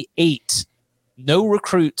 1998. No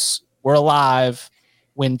recruits were alive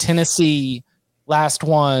when Tennessee last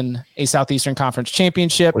won a Southeastern Conference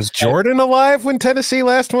championship. Was Jordan alive when Tennessee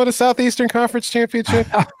last won a Southeastern Conference championship?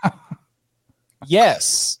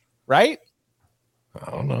 Yes. Right? I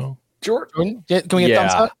don't know. Jordan? Can we get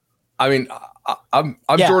thumbs up? I mean, I'm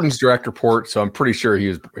Jordan's direct report, so I'm pretty sure he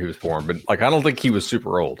was born, but like I don't think he was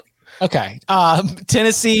super old. Okay.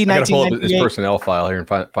 Tennessee, 1998. I gotta pull up his personnel file here and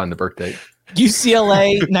find the birth date.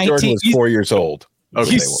 UCLA, 19. Jordan was 4 years old.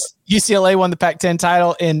 Okay. UCLA won the Pac-10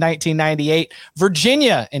 title in 1998.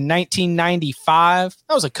 Virginia in 1995.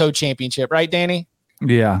 That was a co-championship, right, Danny?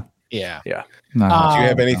 Yeah. No. Do you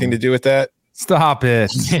have anything to do with that? Stop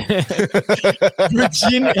it.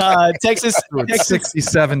 Virginia, Texas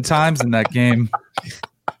 67 times in that game.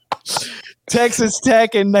 Texas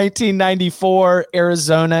Tech in 1994,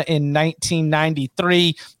 Arizona in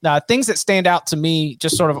 1993. Things that stand out to me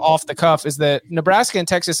just sort of off the cuff is that Nebraska and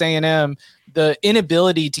Texas A&M the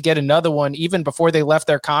inability to get another one even before they left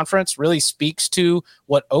their conference really speaks to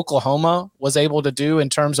what Oklahoma was able to do in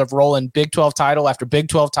terms of rolling Big 12 title after Big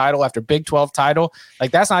 12 title after Big 12 title.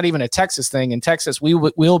 Like, that's not even a Texas thing. In Texas,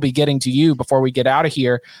 we'll be getting to you before we get out of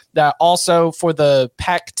here. That also for the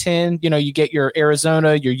Pac-10, you get your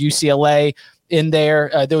Arizona, your UCLA in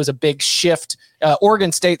there. There was a big shift.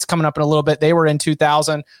 Oregon State's coming up in a little bit. They were in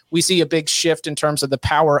 2000. We see a big shift in terms of the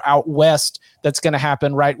power out west that's going to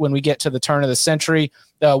happen right when we get to the turn of the century.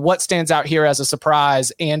 What stands out here as a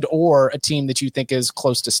surprise and or a team that you think is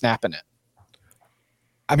close to snapping it?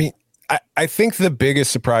 I mean, I think the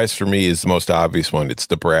biggest surprise for me is the most obvious one. It's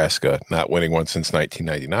Nebraska not winning one since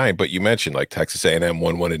 1999. But you mentioned like Texas A&M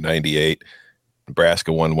won one in 98.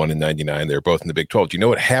 Nebraska won one in 99. They were both in the Big 12. Do you know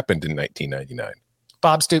what happened in 1999?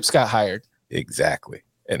 Bob Stoops got hired. Exactly.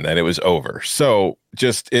 And then it was over. So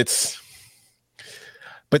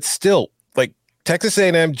but still, like, Texas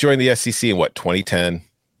A&M joined the SEC in 2010.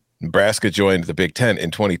 Nebraska joined the Big 10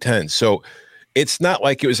 in 2010. So it's not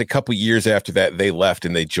like it was a couple years after that they left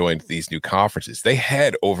and they joined these new conferences. They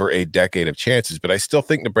had over a decade of chances, but I still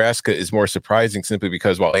think Nebraska is more surprising simply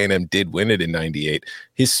because while A&M did win it in 98,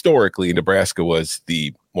 historically Nebraska was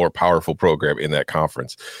the more powerful program in that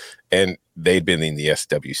conference. And they'd been in the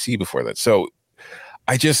SWC before that. So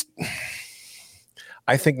I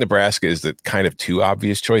think Nebraska is the kind of too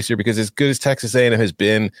obvious choice here, because as good as Texas A&M has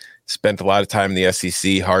been, spent a lot of time in the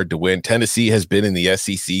SEC, hard to win. Tennessee has been in the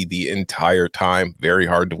SEC the entire time, very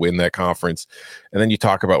hard to win that conference. And then you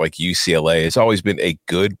talk about like UCLA. It's always been a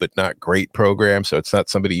good but not great program, so it's not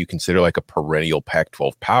somebody you consider like a perennial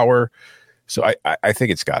Pac-12 power. So I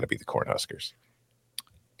think it's got to be the Cornhuskers.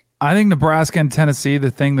 I think Nebraska and Tennessee,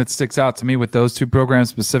 the thing that sticks out to me with those two programs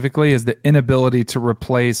specifically is the inability to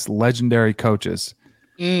replace legendary coaches.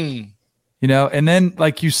 And then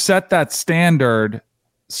like you set that standard,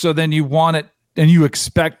 so then you want it and you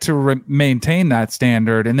expect to maintain that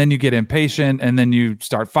standard, and then you get impatient and then you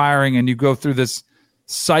start firing and you go through this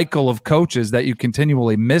cycle of coaches that you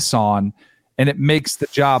continually miss on, and it makes the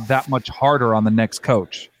job that much harder on the next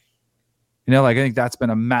coach. I think that's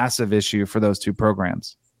been a massive issue for those two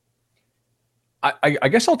programs. I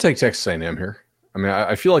guess I'll take Texas A&M here. I mean,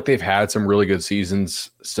 I feel like they've had some really good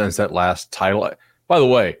seasons since that last title. By the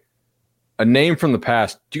way, a name from the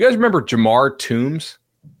past. Do you guys remember Jamar Toombs?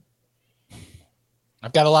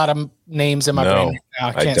 I've got a lot of names in my brain now.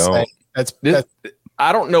 I can't say. That's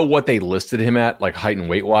I don't know what they listed him at, like height and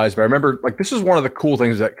weight wise, but I remember like this is one of the cool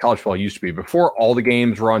things that college football used to be. Before all the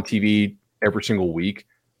games were on TV every single week,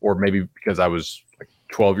 or maybe because I was like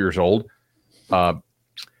 12 years old.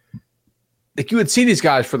 Like you would see these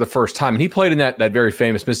guys for the first time, and he played in that very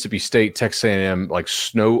famous Mississippi State Texas A&M like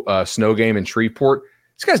snow game in Shreveport.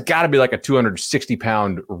 This guy's got to be like a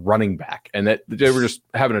 260-pound running back, and that they were just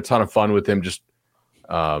having a ton of fun with him. Just,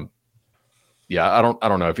 I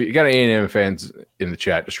don't know if you got A&M fans in the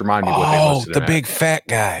chat. Just remind me what they listed him the big fat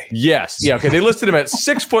guy. Yes, yeah, okay. They listed him at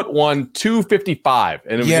 6'1", 255,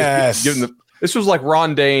 and it was just given this was like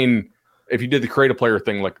Ron Dane if you did the create a player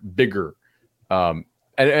thing, like bigger.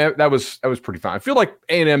 And that was pretty fun. I feel like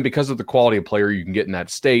A&M, because of the quality of player you can get in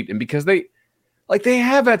that state, and because they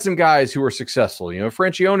have had some guys who are successful.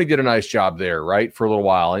 Francione did a nice job there, right, for a little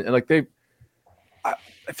while, and like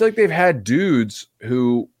I feel like they've had dudes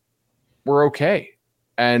who were okay,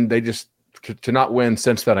 and they just to not win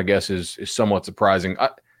since then, I guess, is somewhat surprising.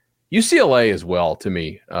 UCLA as well to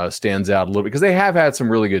me stands out a little bit because they have had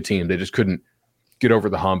some really good teams. They just couldn't get over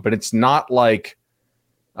the hump, and it's not like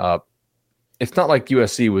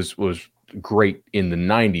USC was great in the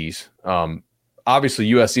 90s. Obviously,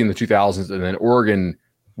 USC in the 2000s, and then Oregon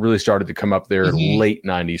really started to come up there in late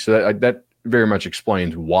 90s. So that very much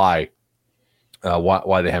explains why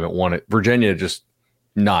they haven't won it. Virginia just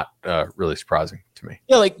not really surprising to me.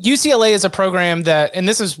 Yeah, like UCLA is a program that, and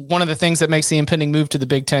this is one of the things that makes the impending move to the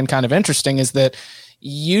Big Ten kind of interesting, is that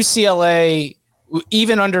UCLA,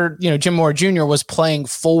 even under Jim Moore Jr., was playing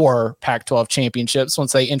for Pac-12 championships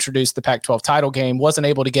once they introduced the Pac-12 title game. Wasn't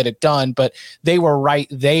able to get it done, but they were right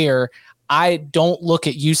there. I don't look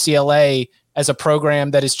at UCLA as a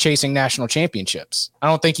program that is chasing national championships. I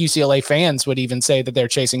don't think UCLA fans would even say that they're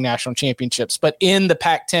chasing national championships. But in the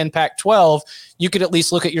Pac-10, Pac-12, you could at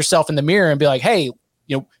least look at yourself in the mirror and be like, hey,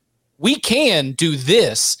 we can do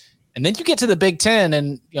this. And then you get to the Big Ten,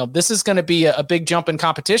 and this is going to be a big jump in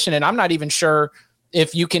competition. And I'm not even sure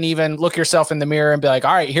if you can even look yourself in the mirror and be like,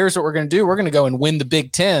 all right, here's what we're going to do. We're going to go and win the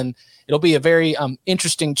Big Ten. It'll be a very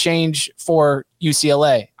interesting change for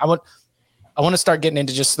UCLA. I want to start getting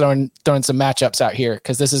into just throwing some matchups out here,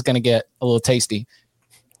 because this is going to get a little tasty.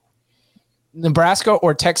 Nebraska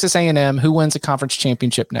or Texas A&M, who wins the conference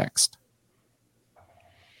championship next?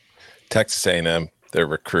 Texas A&M, they're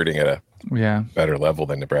recruiting at a better level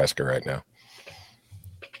than Nebraska right now.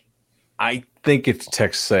 I think it's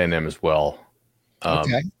Texas A&M as well.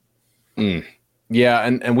 Okay. Yeah,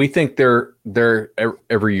 and we think their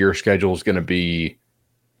every year schedule is going to be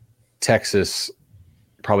Texas,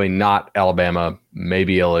 probably not Alabama,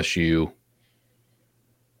 maybe LSU.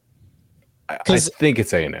 I think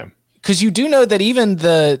it's A&M. Because you do know that even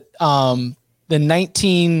the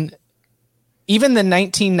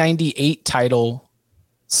 1998 title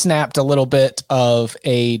snapped a little bit of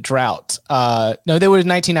a drought. No, they were in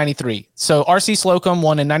 1993. So RC Slocum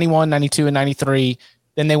won in 91, 92, and 93.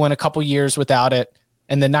 Then they went a couple years without it.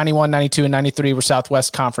 And then 91, 92, and 93 were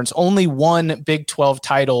Southwest Conference. Only one Big 12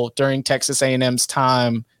 title during Texas A&M's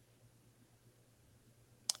time.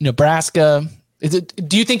 Nebraska.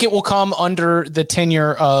 Do you think it will come under the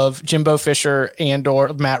tenure of Jimbo Fisher and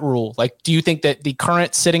or Matt Rule? Like, do you think that the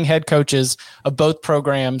current sitting head coaches of both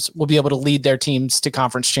programs will be able to lead their teams to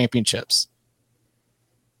conference championships?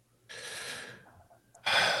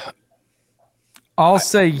 I'll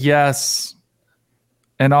say yes,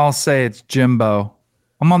 and I'll say it's Jimbo.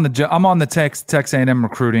 I'm on the Texas A&M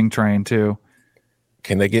recruiting train too.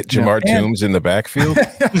 Can they get Jamar Toombs in the backfield?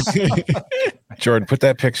 Jordan, put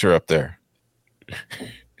that picture up there.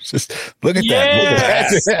 Just look at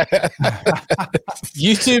that.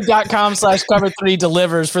 YouTube.com/cover3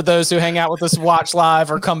 delivers for those who hang out with us, watch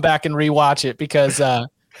live, or come back and rewatch it, because that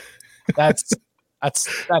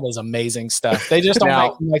is amazing stuff. They just don't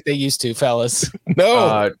make them like they used to, fellas.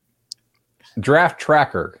 No. Draft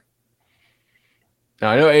Tracker. Now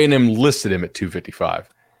I know A&M listed him at 255.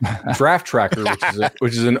 Draft Tracker,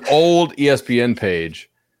 which is an old ESPN page,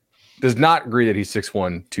 does not agree that he's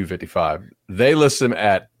 6'1", 255. They list him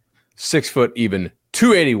at 6 foot even,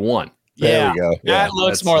 281. There we go. Yeah, that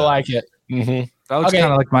looks more like it. Mm-hmm. That looks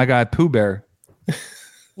kind of like my guy Pooh Bear.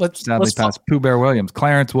 Let's pass Pooh Bear Williams,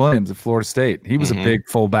 Clarence Williams at Florida State. He was a big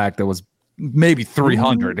fullback that was maybe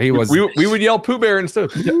 300. He was. We would yell Pooh Bear instead.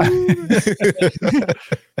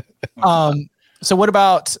 So what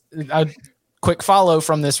about a quick follow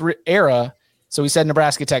from this era? So we said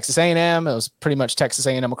Nebraska, Texas A&M. It was pretty much Texas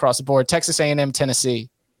A&M across the board. Texas A&M, Tennessee.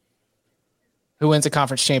 Who wins a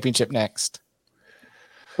conference championship next?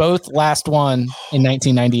 Both last won in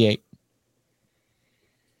 1998.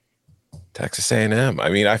 Texas A&M. I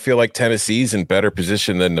mean, I feel like Tennessee's in better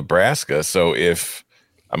position than Nebraska. So if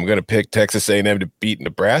I'm going to pick Texas A&M to beat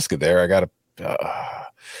Nebraska there, I got to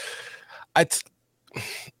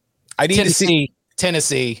I need to see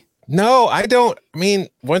Tennessee. No, I don't. I mean,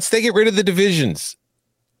 once they get rid of the divisions,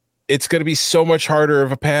 it's going to be so much harder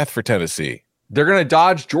of a path for Tennessee. They're going to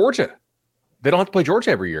dodge Georgia. They don't have to play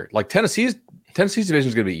Georgia every year. Like Tennessee's division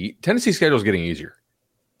is going to be Tennessee's schedule is getting easier.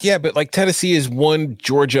 Yeah, but like Tennessee is one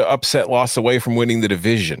Georgia upset loss away from winning the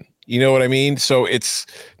division. You know what I mean? So it's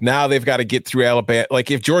now they've got to get through Alabama.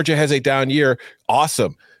 Like if Georgia has a down year,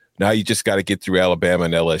 awesome. Now you just got to get through Alabama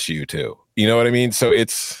and LSU too. You know what I mean? So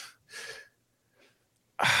it's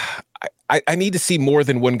I need to see more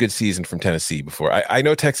than one good season from Tennessee before. I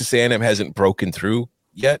know Texas A&M hasn't broken through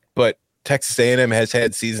yet, but Texas A&M has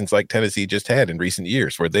had seasons like Tennessee just had in recent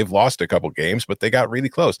years where they've lost a couple games, but they got really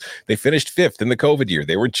close. They finished 5th in the COVID year.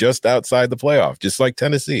 They were just outside the playoff, just like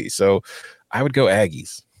Tennessee. So I would go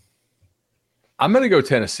Aggies. I'm going to go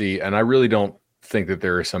Tennessee, and I really don't think that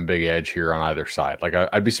there is some big edge here on either side. Like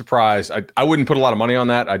I'd be surprised. I wouldn't put a lot of money on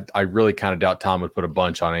that. I really kind of doubt Tom would put a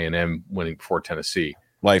bunch on A&M winning before Tennessee.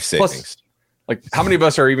 Life savings. Plus, like, how many of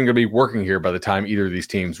us are even going to be working here by the time either of these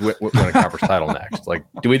teams win a conference title next? Like,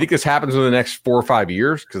 do we think this happens in the next 4 or 5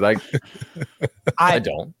 years? Because I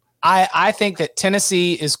don't. I think that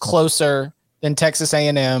Tennessee is closer than Texas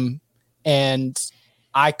A&M, and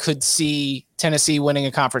I could see Tennessee winning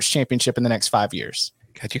a conference championship in the next 5 years.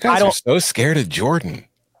 God, you guys are so scared of Jordan.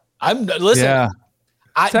 Listen. Yeah.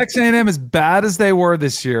 Texas A&M, as bad as they were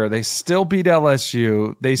this year, they still beat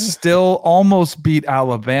LSU. They still almost beat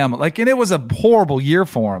Alabama. And it was a horrible year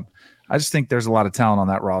for them. I just think there's a lot of talent on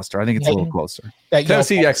that roster. I think it's a little closer.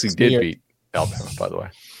 Tennessee actually did beat Alabama, by the way.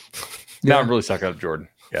 Now I'm really stuck out of Jordan.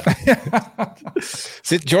 Yeah.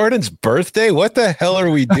 Is it Jordan's birthday? What the hell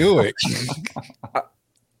are we doing?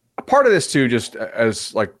 Part of this too, just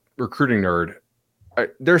as like recruiting nerd,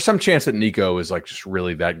 there's some chance that Nico is like just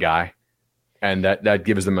really that guy. And that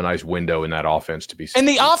gives them a nice window in that offense to be. And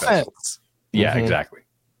the offense. Yeah, exactly.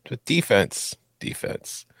 The defense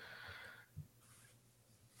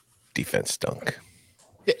stunk.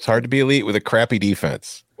 It's hard to be elite with a crappy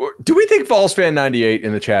defense. Do we think Falls Fan 98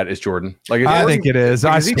 in the chat is Jordan? Like, I think it is.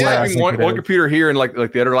 Is he typing one computer here and like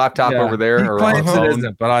the other laptop over there? He or claims it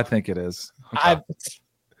isn't, but I think it is.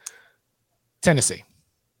 Tennessee.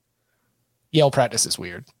 Yale practice is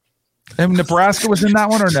weird. And Nebraska was in that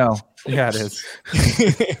one or no? Yeah, it is.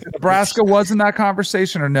 Nebraska was in that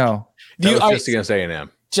conversation or no? Just against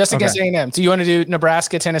A&M. Just against A&M. Do you want to do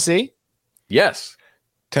Nebraska, Tennessee? Yes.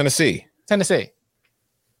 Tennessee.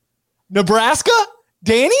 Nebraska?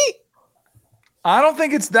 Danny? I don't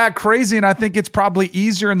think it's that crazy, and I think it's probably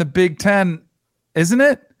easier in the Big Ten, isn't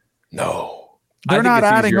it? No. They're not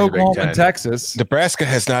adding Oklahoma and Texas. Nebraska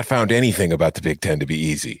has not found anything about the Big Ten to be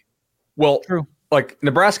easy. Well, true. Like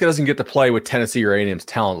Nebraska doesn't get to play with Tennessee or A&M's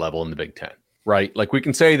talent level in the Big Ten, right? Like we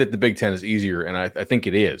can say that the Big Ten is easier, and I think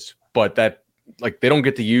it is, but that like they don't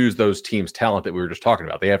get to use those teams' talent that we were just talking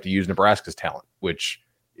about. They have to use Nebraska's talent, which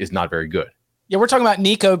is not very good. Yeah, we're talking about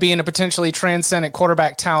Nico being a potentially transcendent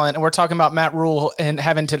quarterback talent, and we're talking about Matt Rule and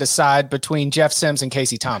having to decide between Jeff Sims and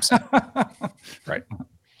Casey Thompson. Right.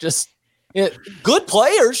 Just good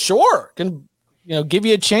players, sure, can give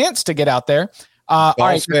you a chance to get out there. All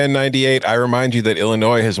right, Fan 98. I remind you that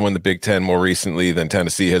Illinois has won the Big Ten more recently than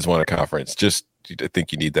Tennessee has won a conference. I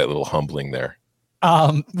think you need that little humbling there.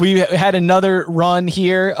 We had another run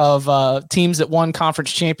here of teams that won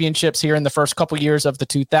conference championships here in the first couple years of the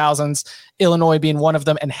 2000s, Illinois being one of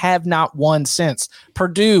them, and have not won since.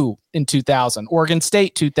 Purdue in 2000, Oregon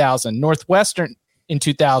State 2000, Northwestern in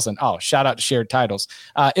 2000. Oh, shout out to shared titles.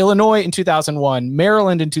 Illinois in 2001,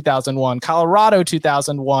 Maryland in 2001, Colorado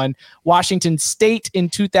 2001, Washington State in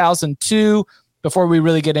 2002, before we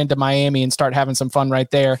really get into Miami and start having some fun right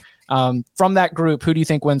there. From that group, who do you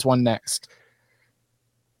think wins one next?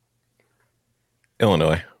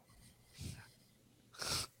 Illinois.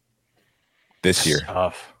 This year.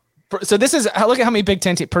 Tough. So this is, look at how many Big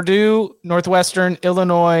Ten teams. Purdue, Northwestern,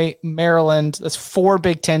 Illinois, Maryland. That's 4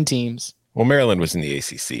 Big Ten teams. Well, Maryland was in the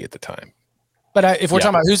ACC at the time. But if we're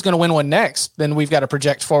talking about who's going to win one next, then we've got to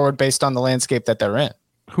project forward based on the landscape that they're in.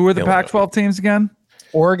 Who are the Pac-12 teams again?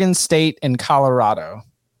 Oregon State and Colorado.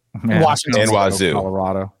 Washington and Wazoo.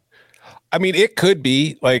 Colorado. I mean, it could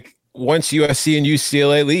be like once USC and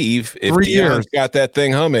UCLA leave, if Deion's got that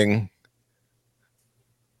thing humming.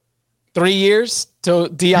 3 years till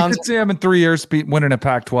Deion. You could see him in 3 years winning a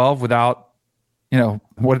Pac-12 without,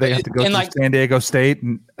 what do they have to go through? San Diego State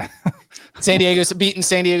and beating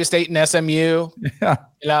San Diego State and SMU.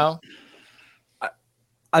 Yeah.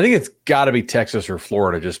 I think it's got to be Texas or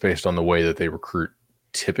Florida just based on the way that they recruit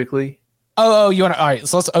typically. Oh, you want to? All right,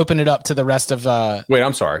 so let's open it up to the rest of. Wait,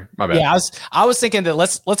 I'm sorry, my bad. Yeah, I was thinking that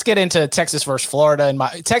let's get into Texas versus Florida and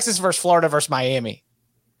Texas versus Florida versus Miami.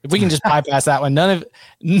 If we can just bypass that one, none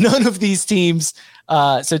of these teams.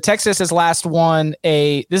 So Texas has last won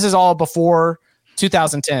this is all before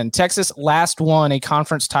 2010. Texas last won a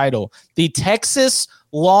conference title. The Texas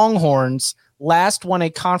Longhorns last won a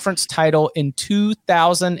conference title in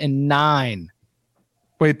 2009.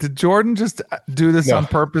 Wait, did Jordan just do this on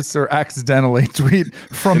purpose or accidentally tweet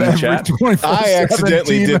from every 24/7? I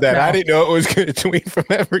accidentally did that. I didn't know it was going to tweet from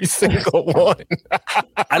every single one.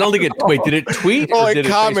 I don't think it. Wait, did it tweet? Oh, it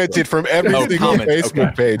commented from every single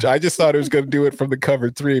Facebook page. I just thought it was going to do it from the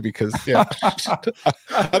cover 3 because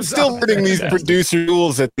I'm still learning these producer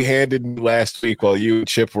rules that they handed me last week while you and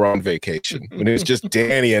Chip were on vacation. When it was just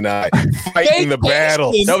Danny and I fighting the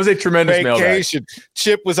battles. That was a tremendous vacation.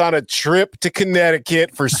 Chip was on a trip to Connecticut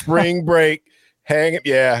for spring break.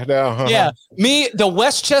 Yeah, me, the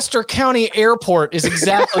Westchester County Airport is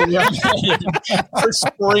exactly right for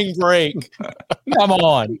spring break. Come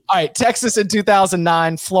on. All right, Texas in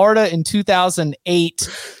 2009, Florida in 2008.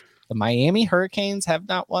 The Miami Hurricanes have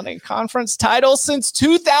not won a conference title since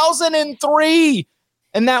 2003,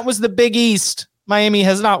 and that was the Big East. Miami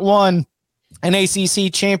has not won an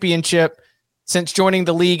ACC championship since joining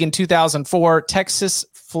the league in 2004. Texas,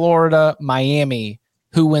 Florida, Miami.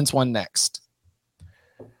 Who wins one next?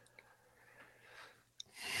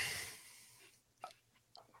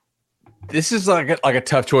 This is like a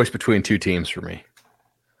tough choice between two teams for me.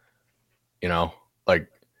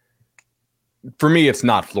 For me, it's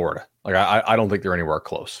not Florida. I don't think they're anywhere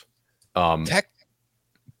close. I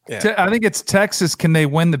think it's Texas. Can they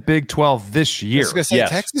win the Big 12 this year? I was going to say, yes.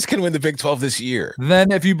 Texas can win the Big 12 this year.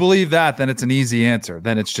 Then if you believe that, then it's an easy answer.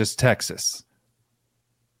 Then it's just Texas.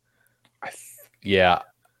 Yeah.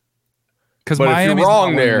 Because if you're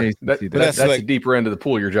wrong there, that's a deeper end of the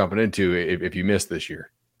pool you're jumping into if you miss this year.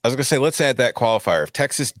 I was going to say, let's add that qualifier. If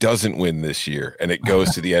Texas doesn't win this year and it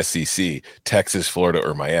goes to the SEC, Texas, Florida,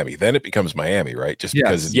 or Miami, then it becomes Miami, right? Just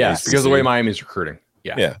because because of the way Miami's recruiting.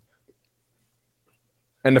 Yeah.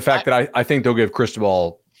 And the fact that I think they'll give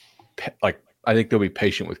Cristobal, I think they'll be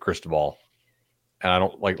patient with Cristobal. And I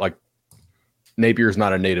don't like Napier's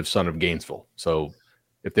not a native son of Gainesville. So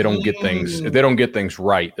if they don't get things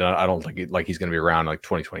right, then I don't think he's going to be around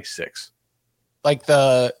 2026. Like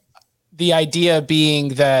the idea being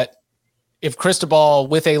that if Cristobal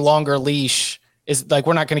with a longer leash is like,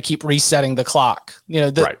 we're not going to keep resetting the clock,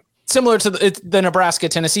 right. Similar to the Nebraska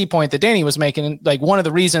Tennessee point that Danny was making. Like one of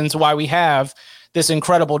the reasons why we have this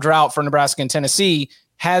incredible drought for Nebraska and Tennessee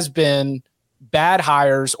has been bad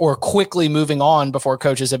hires or quickly moving on before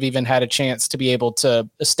coaches have even had a chance to be able to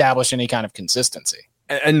establish any kind of consistency.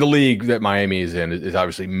 And the league that Miami is in is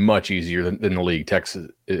obviously much easier than the league Texas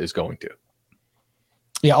is going to.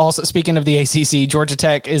 Yeah. Also, speaking of the ACC, Georgia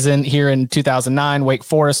Tech is in here in 2009, Wake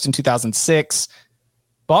Forest in 2006.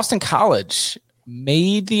 Boston College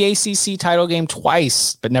made the ACC title game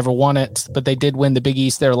twice, but never won it. But they did win the Big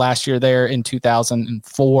East there last year there in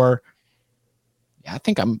 2004. Yeah, I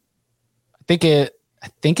think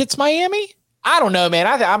it's Miami. I don't know, man.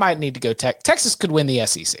 I might need to go Texas could win the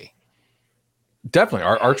SEC. Definitely.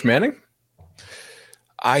 Arch Manning?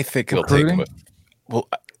 I think it'll take him. Well,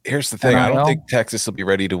 here's the thing. I don't think Texas will be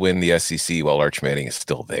ready to win the SEC while Arch Manning is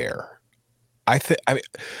still there. I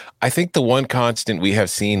think the one constant we have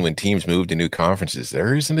seen when teams move to new conferences,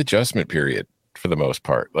 there is an adjustment period for the most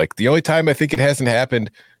part. Like the only time I think it hasn't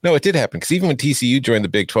happened, no, it did happen, because even when TCU joined the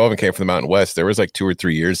Big 12 and came from the Mountain West, there was like 2 or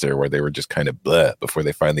 3 years there where they were just kind of bleh before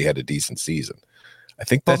they finally had a decent season. I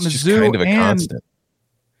think that's just kind of a constant.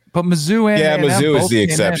 But Mizzou and Mizzou is the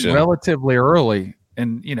exception. Relatively early,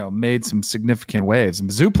 and made some significant waves.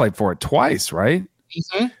 Mizzou played for it twice, right?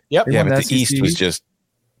 Mm-hmm. Yep. Yeah, but the East was just.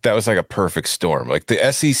 That was like a perfect storm. Like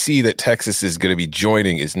the SEC that Texas is going to be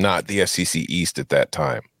joining is not the SEC East at that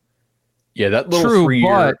time. Yeah, that little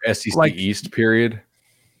 3-year SEC East period.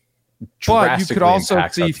 But you could also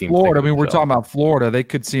see Florida. I mean, we're talking about Florida. They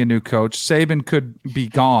could see a new coach. Saban could be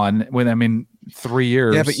gone 3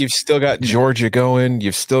 years. Yeah, but you've still got Georgia going.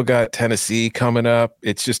 You've still got Tennessee coming up.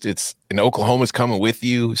 And Oklahoma's coming with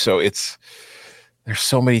you. So there's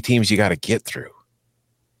so many teams you got to get through.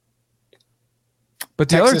 But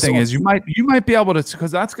the other thing is you might be able to, because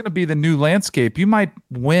that's going to be the new landscape. You might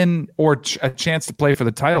win or a chance to play for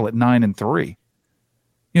the title at 9-3.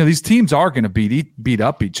 These teams are going to beat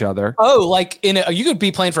up each other. Oh, like you could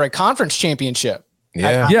be playing for a conference championship.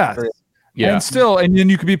 Yeah. Yeah. And then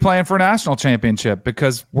you could be playing for a national championship,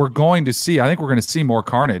 because I think we're going to see more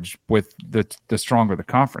carnage with the stronger the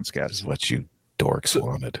conference gets. This is what you dorks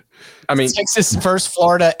wanted. I mean, Texas versus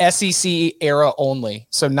Florida, SEC era only.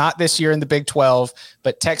 So not this year in the Big 12,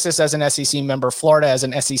 but Texas as an SEC member, Florida as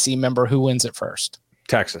an SEC member. Who wins it first?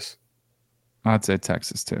 Texas. I'd say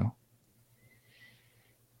Texas too.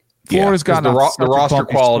 Florida's got the roster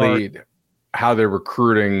quality, start. How they're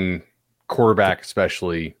recruiting quarterback,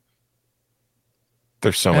 especially.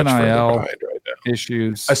 There's so much further behind right now.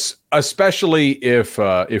 Issues, especially if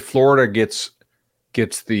Florida gets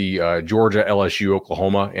the Georgia, LSU,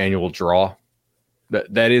 Oklahoma annual draw.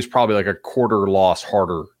 That is probably like a quarter loss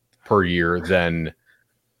harder per year than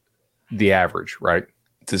the average, right?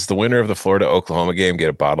 Does the winner of the Florida Oklahoma game get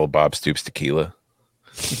a bottle of Bob Stoops tequila?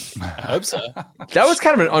 I hope so. That was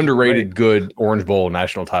kind of an underrated good Orange Bowl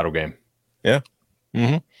national title game. Yeah.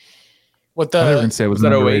 Mm-hmm. What I didn't say it was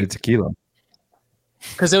an underrated tequila.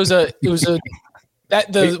 Because it was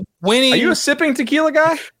winning. Are you a sipping tequila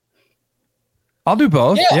guy? I'll do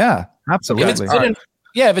both. Yeah, absolutely.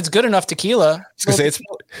 If it's good enough tequila. It's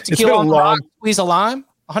tequila on rock, squeeze a lime,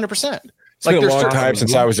 100%. It's been a long time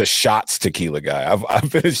since I was a shots tequila guy.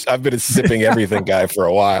 I've been a sipping everything guy for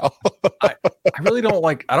a while. I really don't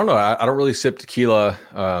like. I don't know. I don't really sip tequila.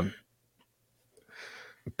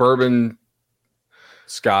 Bourbon,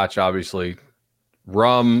 Scotch, obviously,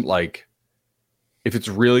 rum. Like, if it's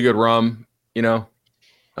really good rum, do you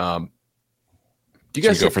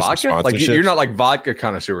guys sip vodka? Like, you're not like vodka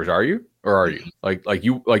connoisseurs, are you? Or are you like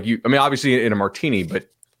you? I mean, obviously in a martini, but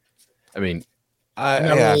I mean,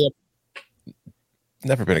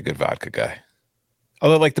 never been a good vodka guy.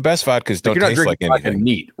 Although, like, the best vodkas don't taste like anything.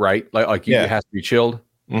 Neat, right? Like it has to be chilled.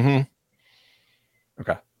 Mm-hmm.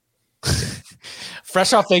 Okay.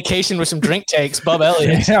 Fresh off vacation with some drink takes, Bub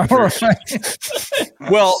Elliott. Yeah, right.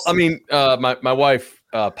 Well, I mean, my wife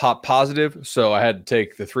popped positive, so I had to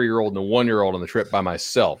take the 3-year-old and the 1-year-old on the trip by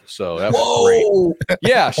myself. So that was great.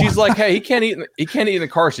 Yeah, she's like, "Hey, he can't eat in the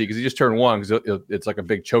car seat because he just turned 1 because it's like a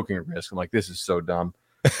big choking risk." I'm like, "This is so dumb."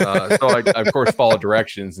 So I of course followed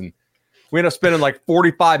directions, and we ended up spending like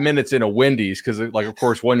 45 minutes in a Wendy's because, like, of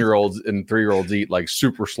course, 1-year-olds and 3-year-olds eat like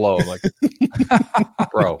super slow. I'm like,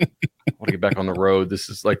 bro, I want to get back on the road. This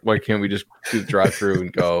is like, why can't we just do the drive-through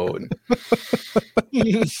and go? And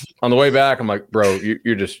on the way back, I'm like, bro,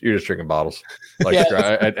 you're just drinking bottles. Like,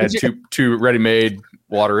 I had two ready-made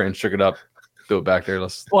water and shook it up. Throw it back there. I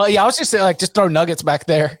was just saying, like, just throw nuggets back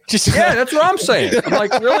there. Yeah, that's what I'm saying. I'm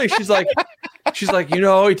like, really? She's like, She's like,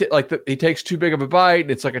 he takes too big of a bite,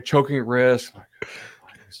 and it's like a choking risk.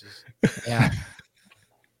 Yeah.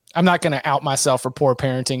 I'm not going to out myself for poor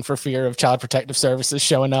parenting for fear of Child Protective Services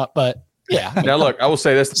showing up, but yeah. Now, look, I will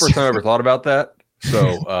say that's the first time I ever thought about that.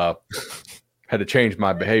 So, had to change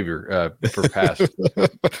my behavior for past.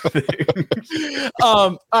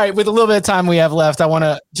 All right. With a little bit of time we have left, I want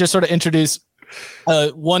to just sort of introduce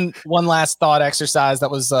one last thought exercise that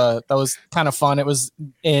was kind of fun. It was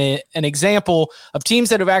an example of teams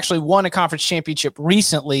that have actually won a conference championship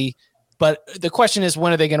recently. But the question is,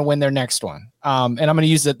 when are they going to win their next one? And I'm going to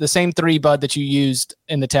use the same three, Bud, that you used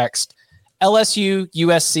in the text: LSU,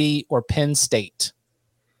 USC, or Penn State.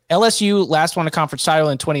 LSU last won a conference title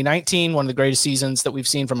in 2019, one of the greatest seasons that we've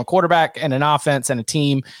seen from a quarterback and an offense and a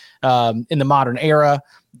team in the modern era.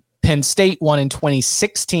 Penn State won in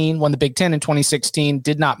 2016, won the Big Ten in 2016,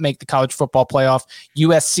 did not make the college football playoff.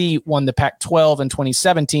 USC won the Pac-12 in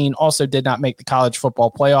 2017, also did not make the college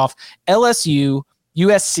football playoff. LSU,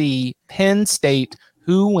 USC, Penn State,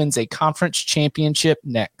 who wins a conference championship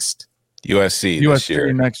next? USC this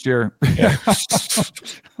year. Next year. Yeah.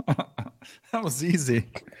 That was easy.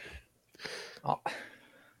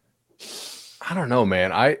 I don't know,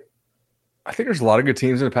 man. I think there's a lot of good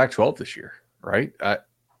teams in the Pac-12 this year, right?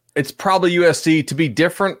 It's probably USC. To be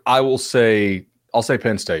different, I'll say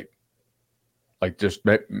Penn State. Like, just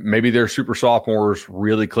maybe their super sophomores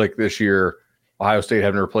really click this year. Ohio State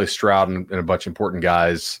having to replace Stroud and a bunch of important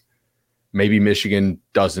guys. Maybe Michigan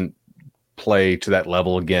doesn't play to that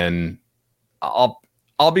level again. I'll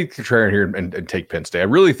be contrarian here and take Penn State. I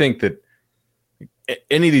really think that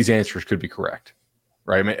any of these answers could be correct,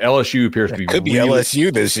 right? I mean, LSU appears to be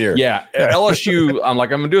LSU this year. Yeah, LSU. I'm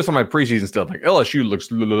gonna do this on my preseason stuff. Like, LSU looks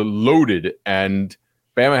loaded, and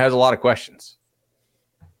Bama has a lot of questions.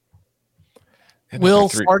 Will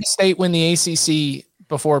Florida State win the ACC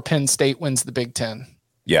before Penn State wins the Big Ten?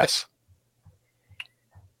 Yes.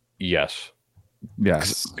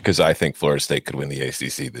 Because I think Florida State could win the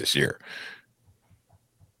ACC this year.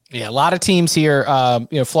 Yeah, a lot of teams here.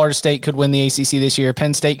 Florida State could win the ACC this year.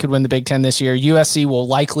 Penn State could win the Big Ten this year. USC will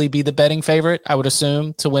likely be the betting favorite, I would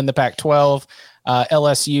assume, to win the Pac-12.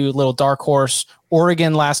 LSU, little dark horse.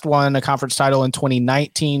 Oregon last won a conference title in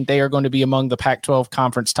 2019. They are going to be among the Pac-12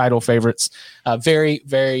 conference title favorites. Very,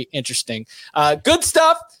 very interesting. Good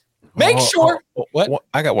stuff. Make sure. What?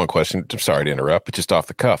 I got one question. I'm sorry to interrupt, but just off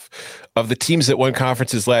the cuff. Of the teams that won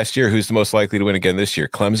conferences last year, who's the most likely to win again this year?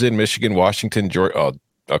 Clemson, Michigan, Washington, Georgia. Oh,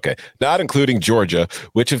 okay. Not including Georgia.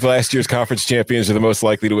 Which of last year's conference champions are the most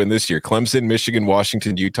likely to win this year? Clemson, Michigan,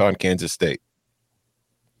 Washington, Utah, and Kansas State.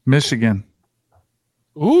 Michigan.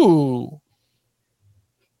 Ooh.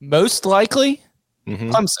 Most likely?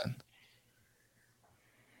 Clemson.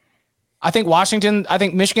 I think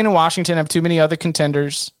Michigan and Washington have too many other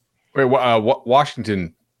contenders. Wait,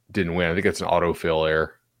 Washington didn't win. I think it's an autofill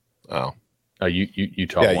error. Oh,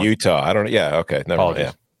 Utah. Yeah, won. Utah. I don't know. Yeah, okay. Never mind.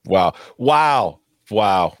 Yeah. Wow.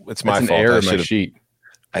 It's my fault. Error in my sheet.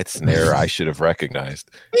 It's an error I should have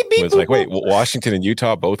recognized. It was like, wait, Washington and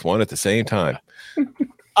Utah both won at the same time.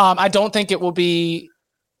 I don't think it will be.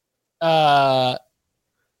 I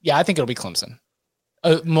think it'll be Clemson.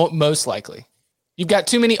 Most likely. You've got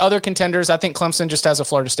too many other contenders. I think Clemson just has a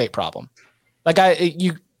Florida State problem. Like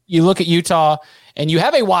you look at Utah and you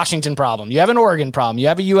have a Washington problem. You have an Oregon problem. You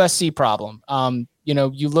have a USC problem.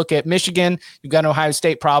 You look at Michigan, you've got an Ohio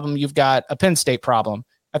State problem. You've got a Penn State problem.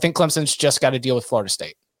 I think Clemson's just got to deal with Florida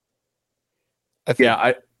State. I think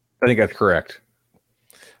that's correct.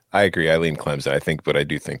 I agree. I lean Clemson. But I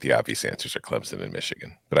do think the obvious answers are Clemson and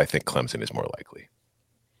Michigan. But I think Clemson is more likely.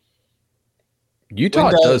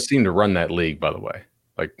 Utah does seem to run that league, by the way.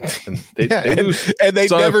 Like, they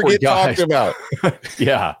never get talked about.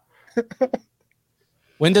 Yeah.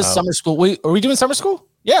 When does summer school? Are we doing summer school?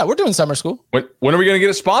 Yeah, we're doing summer school. When are we going to get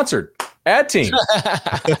it sponsored? Ad Team.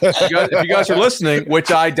 if you guys are listening,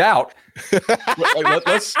 which I doubt,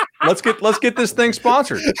 let's get this thing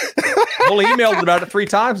sponsored. I've only emailed about it 3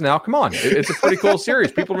 times now. Come on, it's a pretty cool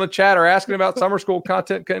series. People in the chat are asking about summer school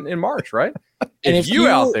content in March, right? And if you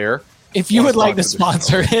out there. If you would like to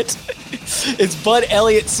sponsor it, it's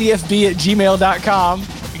budelliottcfb@gmail.com.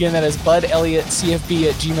 Again, that is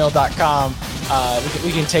budelliottcfb@gmail.com.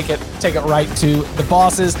 We can take it right to the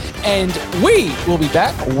bosses. And we will be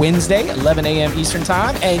back Wednesday, 11 a.m. Eastern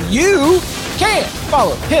time. And you can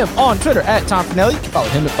follow him on Twitter at Tom Finelli. You can follow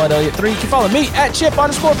him at BudElliott3. You can follow me at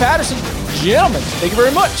Chip_Patterson. Gentlemen, thank you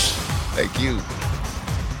very much. Thank you.